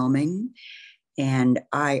overwhelming. And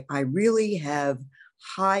I really have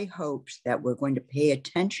high hopes that we're going to pay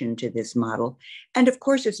attention to this model. And of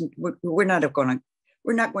course, we're not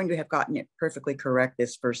going to have gotten it perfectly correct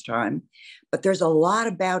this first time, but there's a lot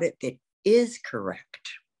about it that is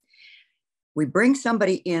correct. We bring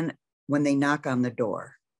somebody in when they knock on the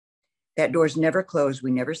door. That door's never closed. We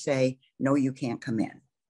never say, no, you can't come in.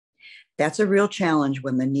 That's a real challenge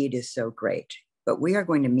when the need is so great, but we are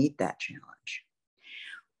going to meet that challenge.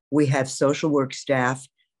 We have social work staff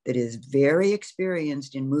that is very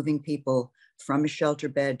experienced in moving people from a shelter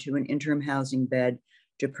bed to an interim housing bed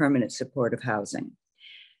to permanent supportive housing.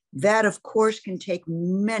 That, of course, can take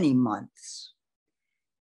many months.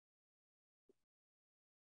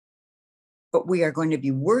 But we are going to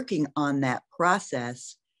be working on that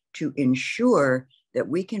process to ensure that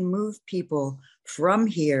we can move people from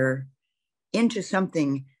here into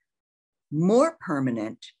something more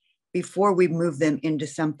permanent before we move them into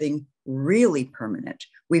something really permanent.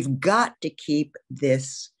 We've got to keep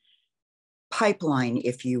this pipeline,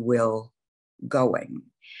 if you will, going.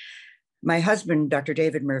 My husband, Dr.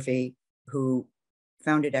 David Murphy, who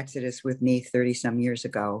founded Exodus with me 30 some years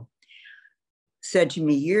ago, said to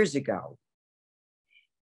me years ago,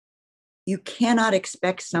 you cannot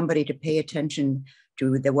expect somebody to pay attention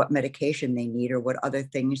to what medication they need or what other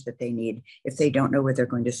things that they need if they don't know where they're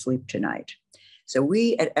going to sleep tonight. So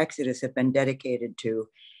we at Exodus have been dedicated to,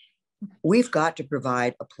 we've got to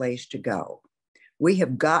provide a place to go. We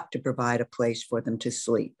have got to provide a place for them to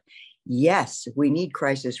sleep. Yes, we need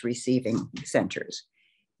crisis receiving centers.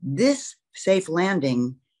 This safe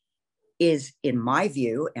landing is, in my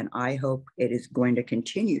view, and I hope it is going to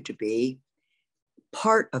continue to be,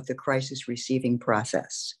 part of the crisis receiving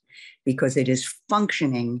process, because it is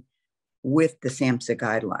functioning with the SAMHSA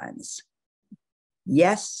guidelines.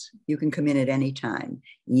 Yes, you can come in at any time.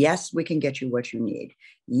 Yes, we can get you what you need.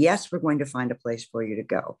 Yes, we're going to find a place for you to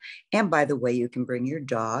go. And by the way, you can bring your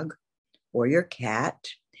dog or your cat,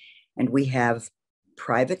 and we have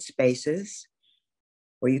private spaces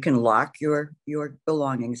where you can lock your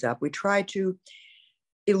belongings up. We try to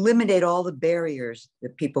eliminate all the barriers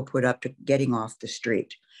that people put up to getting off the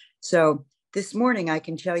street. So this morning, I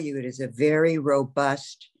can tell you it is a very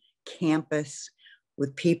robust campus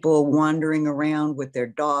with people wandering around with their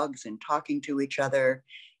dogs and talking to each other.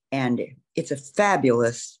 And it's a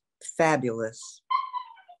fabulous, fabulous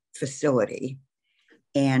facility.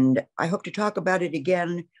 And I hope to talk about it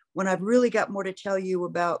again when I've really got more to tell you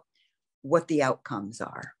about what the outcomes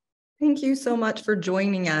are. Thank you so much for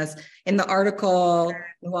joining us. In the article,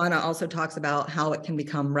 Luana also talks about how it can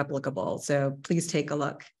become replicable. So please take a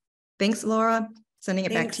look. Thanks, Laura. Sending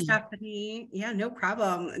it back to you. Stephanie. Yeah, no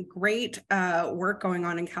problem. Great work going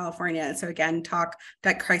on in California. So again,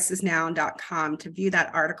 talk.crisisnow.com to view that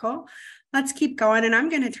article. Let's keep going. And I'm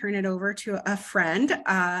going to turn it over to a friend,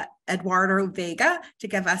 Eduardo Vega, to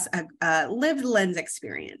give us a lived lens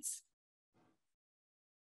experience.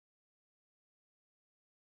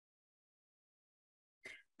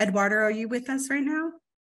 Eduardo, are you with us right now?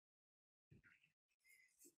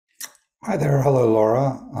 Hi there. Hello,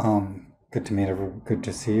 Laura. Good to meet everyone. Good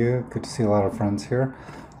to see you. Good to see a lot of friends here.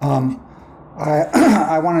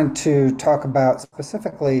 I wanted to talk about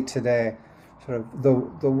specifically today sort of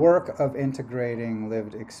the work of integrating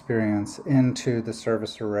lived experience into the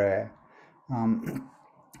service array. Under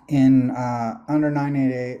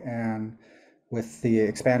 988 and with the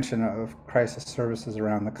expansion of crisis services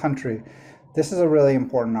around the country, this is a really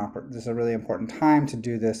important time to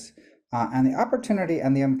do this, and the opportunity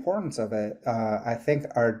and the importance of it, I think,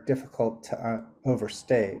 are difficult to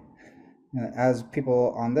overstate. You know, as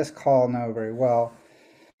people on this call know very well,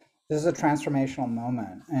 this is a transformational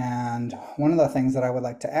moment, and one of the things that I would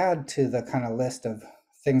like to add to the kind of list of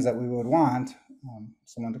things that we would want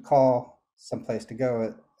someone to call, someplace to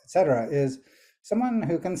go, etc., is someone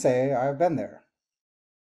who can say, I've been there.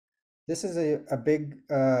 This is a big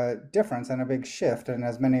difference and a big shift, and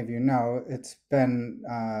as many of you know, it's been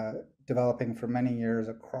developing for many years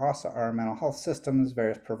across our mental health systems,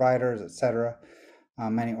 various providers, etc.,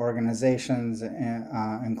 many organizations,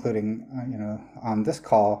 including on this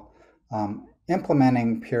call,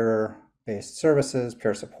 implementing peer-based services,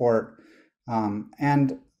 peer support,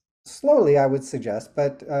 and slowly, I would suggest,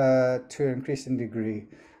 but to an increasing degree,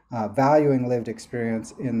 valuing lived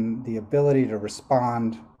experience in the ability to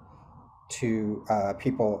respond to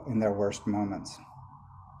people in their worst moments.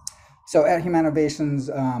 So at Humanovations,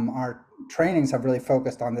 our trainings have really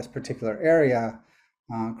focused on this particular area.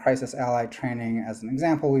 Crisis Ally training, as an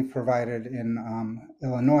example, we've provided in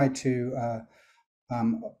Illinois to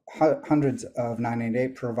hundreds of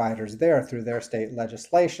 988 providers there through their state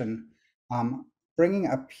legislation, bringing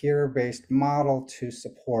a peer-based model to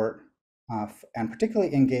support and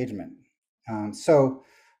particularly engagement. So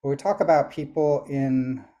when we talk about people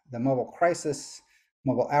in the mobile crisis,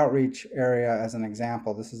 mobile outreach area as an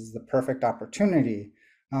example, this is the perfect opportunity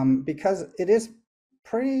because it is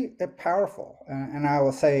pretty powerful. And I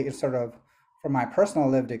will say, it's sort of from my personal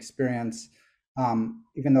lived experience,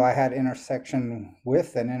 even though I had intersection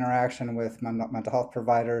with and interaction with mental health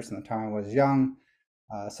providers in the time I was young,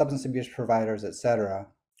 substance abuse providers, et cetera.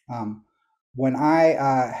 When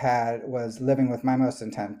I was living with my most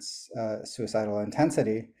intense suicidal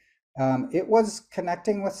intensity, it was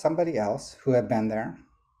connecting with somebody else who had been there,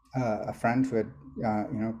 a friend who had,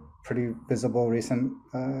 pretty visible recent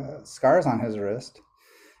scars on his wrist,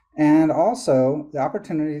 and also the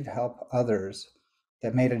opportunity to help others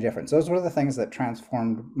that made a difference. Those were the things that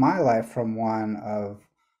transformed my life from one of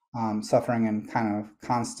suffering and kind of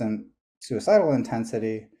constant suicidal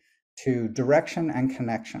intensity to direction and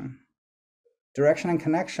connection. Direction and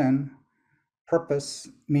connection, purpose,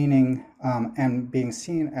 meaning, and being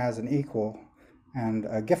seen as an equal and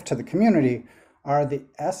a gift to the community are the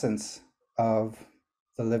essence of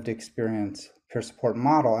the lived experience peer support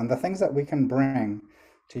model, and the things that we can bring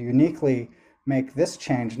to uniquely make this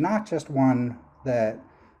change not just one that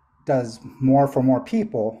does more for more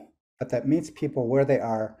people, but that meets people where they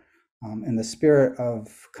are in the spirit of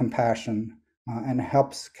compassion and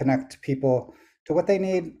helps connect people to what they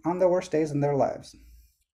need on the worst days in their lives.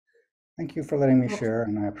 Thank you for letting me share,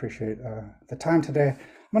 and I appreciate the time today.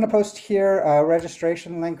 I'm going to post here a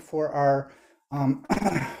registration link for our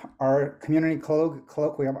our community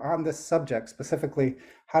colloquium on this subject, specifically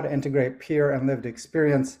how to integrate peer and lived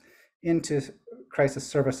experience into crisis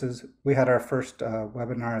services. We had our first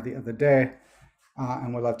webinar the other day,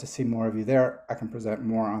 and we'd love to see more of you there. I can present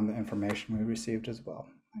more on the information we received as well.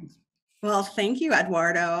 Thanks. Well, thank you,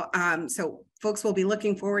 Eduardo. So folks will be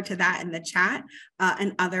looking forward to that in the chat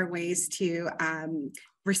and other ways to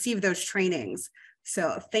receive those trainings.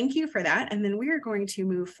 So thank you for that. And then we are going to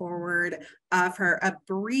move forward for a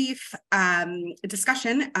brief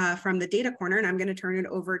discussion from the Data Corner, and I'm going to turn it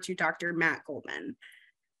over to Dr. Matt Goldman.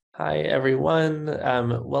 Hi, everyone.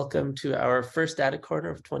 Welcome to our first Data Corner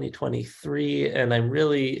of 2023, and I'm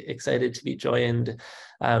really excited to be joined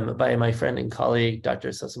by my friend and colleague, Dr.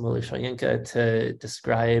 Sasamolu Shoyinka, to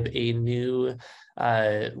describe a new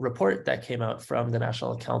report that came out from the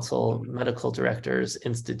National Council Medical Directors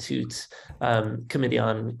Institute Committee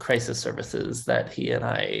on Crisis Services that he and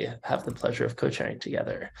I have the pleasure of co-chairing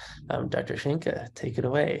together. Dr. Shoyinka, take it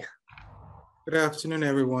away. Good afternoon,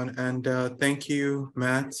 everyone, and thank you,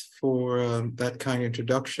 Matt, for that kind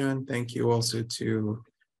introduction. Thank you also to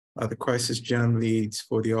the Crisis Gen leads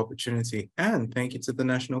for the opportunity, and thank you to the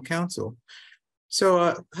National Council. So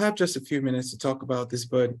I have just a few minutes to talk about this,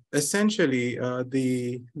 but essentially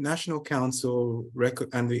the National Council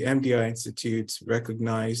and the MDI Institute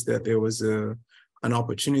recognized that there was an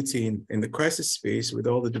opportunity in the crisis space with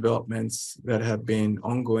all the developments that have been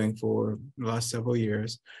ongoing for the last several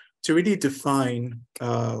years to really define,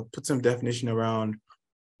 put some definition around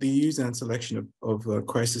the use and selection of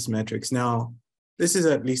crisis metrics. Now, this is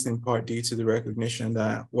at least in part due to the recognition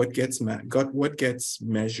that what gets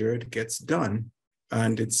measured gets done.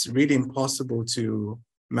 And it's really impossible to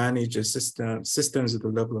manage a systems at the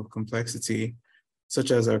level of complexity,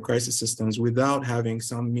 such as our crisis systems, without having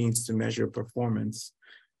some means to measure performance.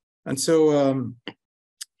 And so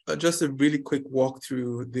just a really quick walk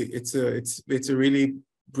through, it's a really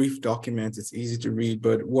brief document. It's easy to read,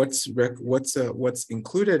 but what's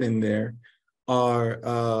included in there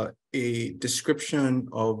are a description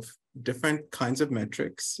of different kinds of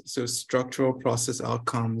metrics. So structural process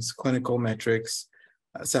outcomes, clinical metrics,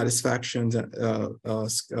 satisfaction,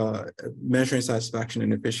 measuring satisfaction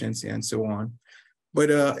and efficiency, and so on.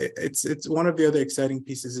 But it's one of the other exciting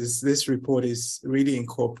pieces is this report really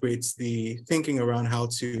incorporates the thinking around how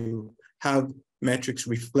to have metrics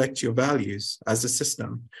reflect your values as a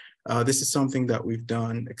system. This is something that we've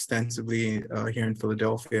done extensively here in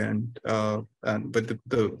Philadelphia, but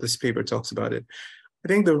this paper talks about it. I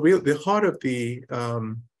think the heart of the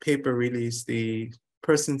paper really is the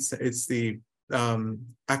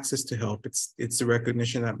access to help. It's the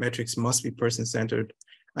recognition that metrics must be person-centered,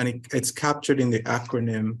 and it's captured in the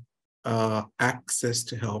acronym access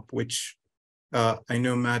to help, which I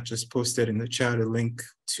know Matt just posted in the chat a link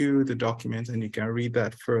to the document, and you can read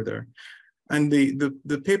that further. And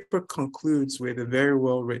the paper concludes with a very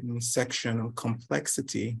well-written section on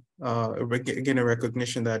complexity. Again, a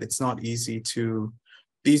recognition that it's not easy to,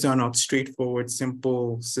 these are not straightforward,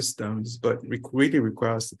 simple systems, but really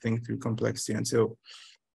require us to think through complexity. And so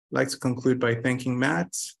I'd like to conclude by thanking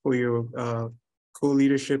Matt for your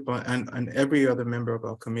co-leadership and every other member of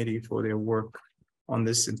our committee for their work on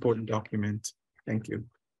this important document. Thank you.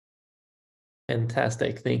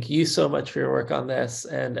 Fantastic. Thank you so much for your work on this.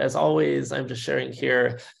 And as always, I'm just sharing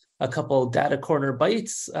here a couple data corner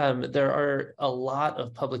bites. There are a lot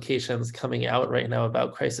of publications coming out right now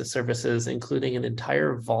about crisis services, including an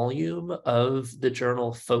entire volume of the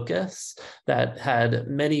journal Focus that had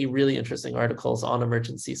many really interesting articles on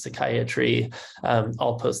emergency psychiatry.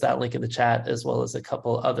 I'll post that link in the chat, as well as a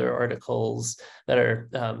couple other articles that are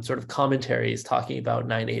sort of commentaries talking about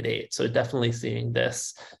 988. So definitely seeing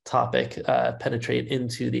this topic penetrate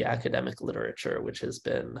into the academic literature, which has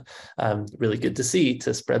been really good to see,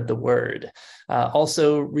 to spread the word.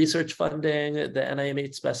 Also, research funding, the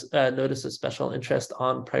NIMH notice of special interest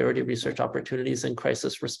on priority research opportunities in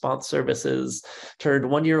crisis response services turned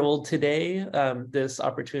 1 year old today. This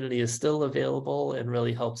opportunity is still available and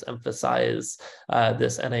really helps emphasize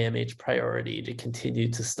this NIMH priority to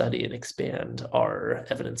continue to study and expand our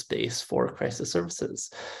evidence base for crisis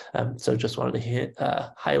services. So just wanted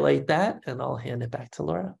to highlight that, and I'll hand it back to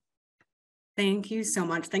Laura. Thank you so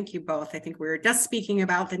much. Thank you both. I think we were just speaking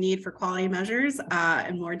about the need for quality measures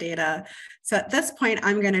and more data. So at this point,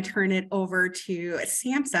 I'm going to turn it over to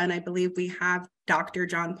SAMHSA, and I believe we have Dr.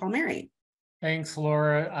 John Palmieri. Thanks,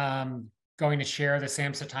 Laura. Going to share the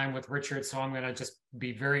SAMHSA time with Richard, so I'm going to just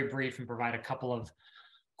be very brief and provide a couple of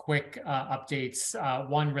quick updates.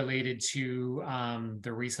 One related to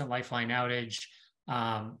the recent Lifeline outage.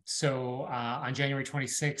 So on January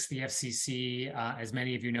 26th, the FCC, as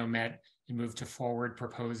many of you know, met and moved to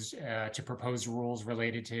proposed rules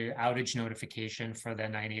related to outage notification for the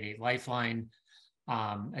 988 Lifeline.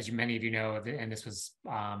 As many of you know, and this was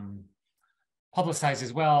publicized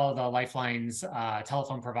as well, the Lifeline's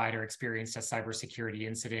telephone provider experienced a cybersecurity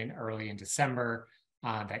incident early in December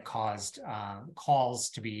that caused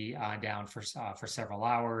calls to be down for several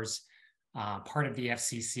hours. Part of the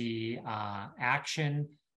FCC action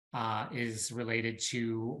is related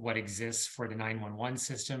to what exists for the 911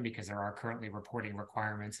 system, because there are currently reporting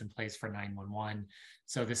requirements in place for 911.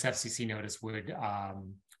 So this FCC notice would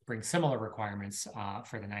bring similar requirements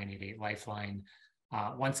for the 988 Lifeline.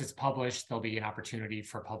 Once it's published, there'll be an opportunity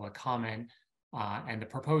for public comment, and the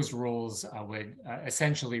proposed rules would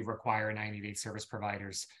essentially require 988 service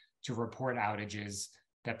providers to report outages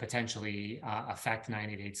that potentially affect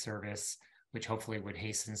 988 service, which hopefully would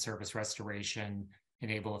hasten service restoration,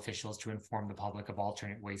 enable officials to inform the public of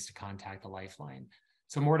alternate ways to contact the Lifeline.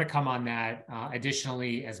 So more to come on that.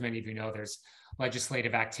 Additionally, as many of you know, there's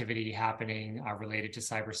legislative activity happening related to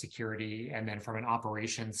cybersecurity. And then from an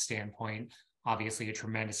operations standpoint, obviously a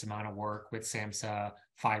tremendous amount of work with SAMHSA,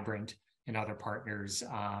 Vibrant, and other partners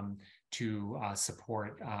to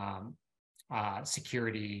support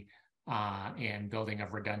security and building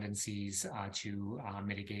of redundancies to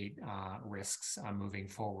mitigate risks moving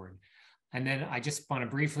forward. And then I just want to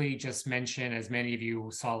briefly just mention, as many of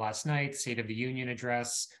you saw last night, State of the Union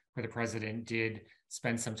address, where the president did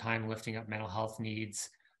spend some time lifting up mental health needs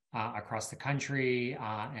across the country,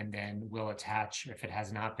 and then we'll attach, if it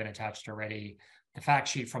has not been attached already, the fact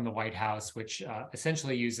sheet from the White House, which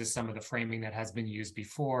essentially uses some of the framing that has been used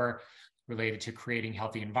before related to creating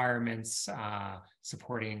healthy environments,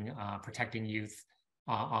 supporting, protecting youth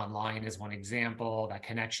online is one example, that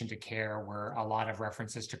connection to care, where a lot of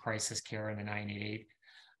references to crisis care in the 988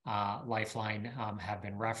 Lifeline have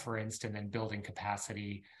been referenced, and then building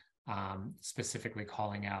capacity, specifically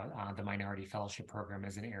calling out the Minority Fellowship Program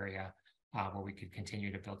as an area where we could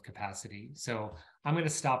continue to build capacity. So I'm going to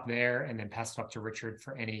stop there and then pass it up to Richard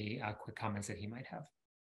for any quick comments that he might have.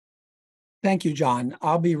 Thank you, John.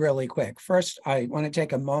 I'll be really quick. First, I want to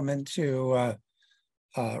take a moment to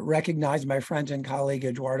recognize my friend and colleague,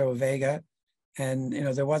 Eduardo Vega. And,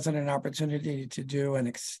 there wasn't an opportunity to do an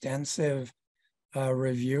extensive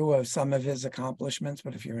review of some of his accomplishments,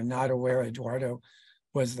 but if you're not aware, Eduardo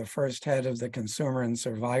was the first head of the Consumer and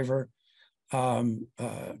Survivor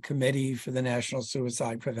Committee for the National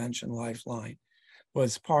Suicide Prevention Lifeline,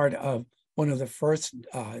 was part of one of the first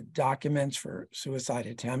documents for suicide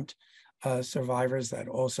attempt survivors that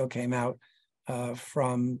also came out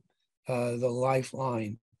from the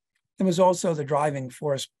Lifeline. It was also the driving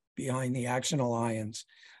force behind the Action Alliance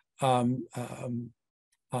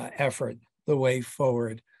effort the way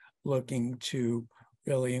forward, looking to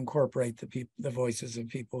really incorporate the voices of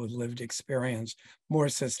people with lived experience more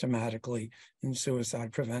systematically in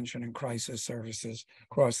suicide prevention and crisis services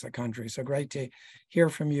across the country. So great to hear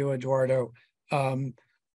from you, Eduardo.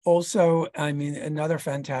 Also, I mean, another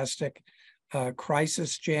fantastic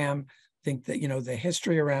crisis jam. I think that, the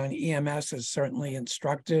history around EMS is certainly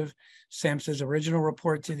instructive. SAMHSA's original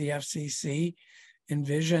report to the FCC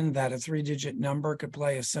envisioned that a 3-digit number could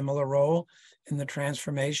play a similar role in the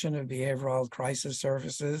transformation of behavioral health crisis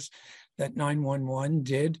services that 911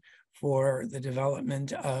 did for the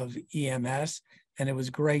development of EMS. And it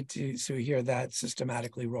was great to hear that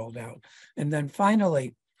systematically rolled out. And then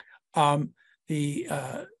finally, the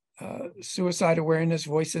Suicide Awareness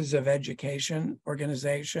Voices of Education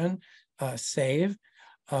organization, SAVE,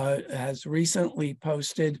 has recently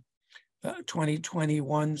posted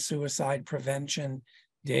 2021 suicide prevention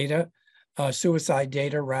data,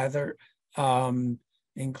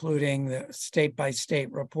 including the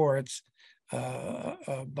state-by-state reports,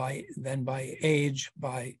 by age,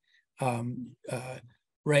 by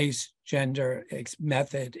race, gender,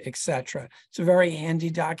 method, etc. It's a very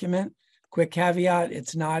handy document. Quick caveat,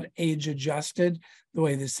 it's not age adjusted the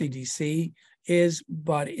way the CDC is,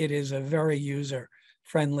 but it is a very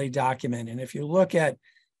user-friendly document. And if you look at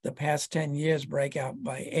the past 10 years breakout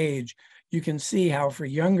by age, you can see how for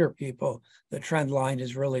younger people, the trend line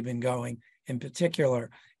has really been going, in particular,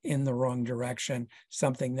 in the wrong direction,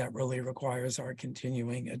 something that really requires our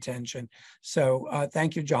continuing attention. So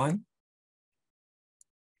thank you, John.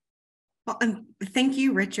 Well, and thank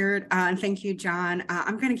you, Richard, and thank you, John.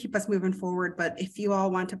 I'm going to keep us moving forward, but if you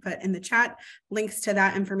all want to put in the chat links to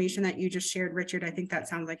that information that you just shared, Richard, I think that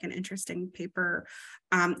sounds like an interesting paper.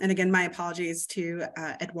 And again, my apologies to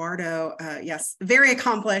Eduardo. Yes, very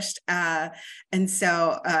accomplished. And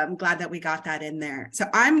so I'm glad that we got that in there. So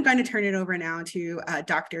I'm going to turn it over now to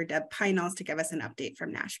Dr. Deb Peinels to give us an update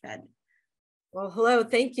from NASHPED. Well, hello,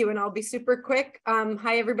 thank you, and I'll be super quick.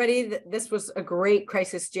 Hi, everybody. This was a great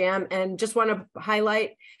crisis jam, and just want to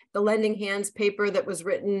highlight the Lending Hands paper that was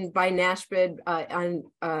written by NASHPED on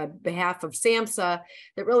behalf of SAMHSA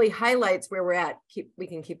that really highlights where we're at. We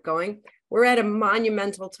can keep going. We're at a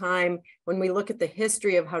monumental time when we look at the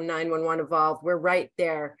history of how 911 evolved. We're right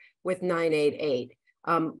there with 988.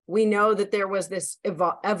 We know that there was this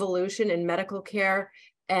evolution in medical care,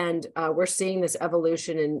 and we're seeing this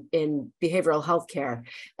evolution in behavioral health care.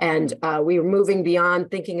 And we were moving beyond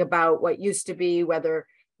thinking about what used to be, whether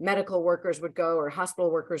medical workers would go or hospital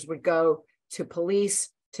workers would go to police,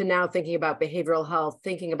 to now thinking about behavioral health,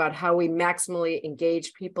 thinking about how we maximally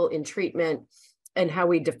engage people in treatment and how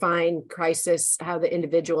we define crisis, how the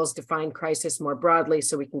individuals define crisis more broadly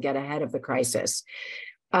so we can get ahead of the crisis.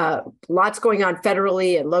 Lots going on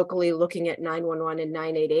federally and locally, looking at 911 and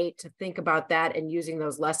 988 to think about that and using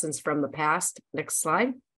those lessons from the past. Next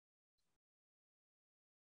slide.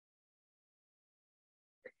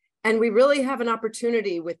 And we really have an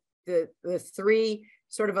opportunity with the three,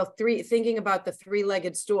 thinking about the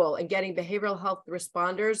three-legged stool and getting behavioral health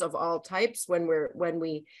responders of all types when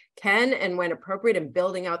we can and when appropriate, and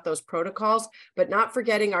building out those protocols, but not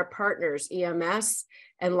forgetting our partners, EMS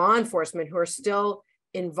and law enforcement, who are still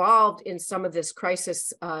involved in some of this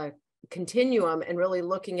crisis continuum, and really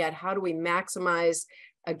looking at how do we maximize,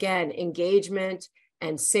 again, engagement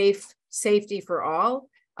and safety for all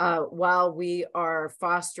while we are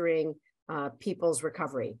fostering people's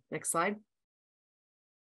recovery. Next slide.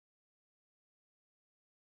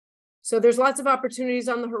 So there's lots of opportunities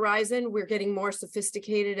on the horizon. We're getting more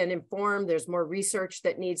sophisticated and informed. There's more research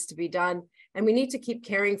that needs to be done. And we need to keep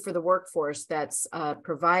caring for the workforce that's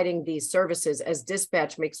providing these services, as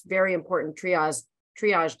dispatch makes very important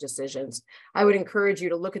triage decisions. I would encourage you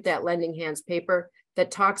to look at that Lending Hands paper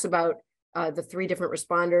that talks about the three different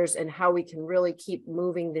responders and how we can really keep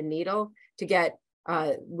moving the needle to get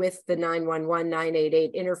with the 911,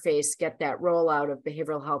 988 interface, get that rollout of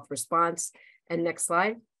behavioral health response. And next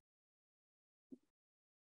slide.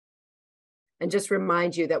 And just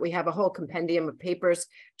remind you that we have a whole compendium of papers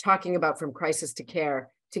talking about from crisis to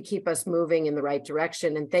care to keep us moving in the right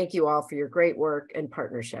direction. And thank you all for your great work and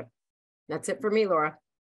partnership. That's it for me, Laura.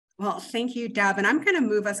 Well, thank you, Deb. And I'm going to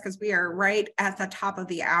move us because we are right at the top of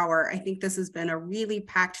the hour. I think this has been a really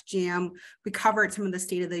packed jam. We covered some of the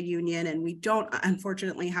State of the Union, and we don't,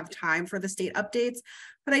 unfortunately, have time for the state updates.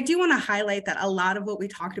 But I do want to highlight that a lot of what we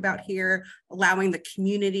talked about here, allowing the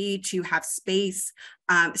community to have space,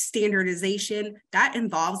 standardization, that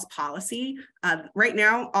involves policy. Right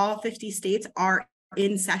now, all 50 states are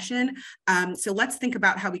in session. So let's think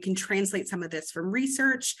about how we can translate some of this from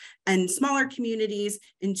research and smaller communities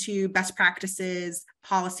into best practices,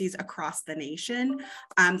 policies across the nation.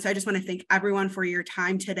 So I just want to thank everyone for your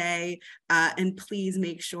time today, and please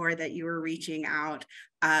make sure that you are reaching out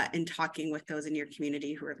and talking with those in your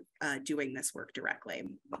community who are doing this work directly.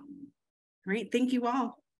 All right, thank you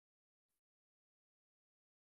all.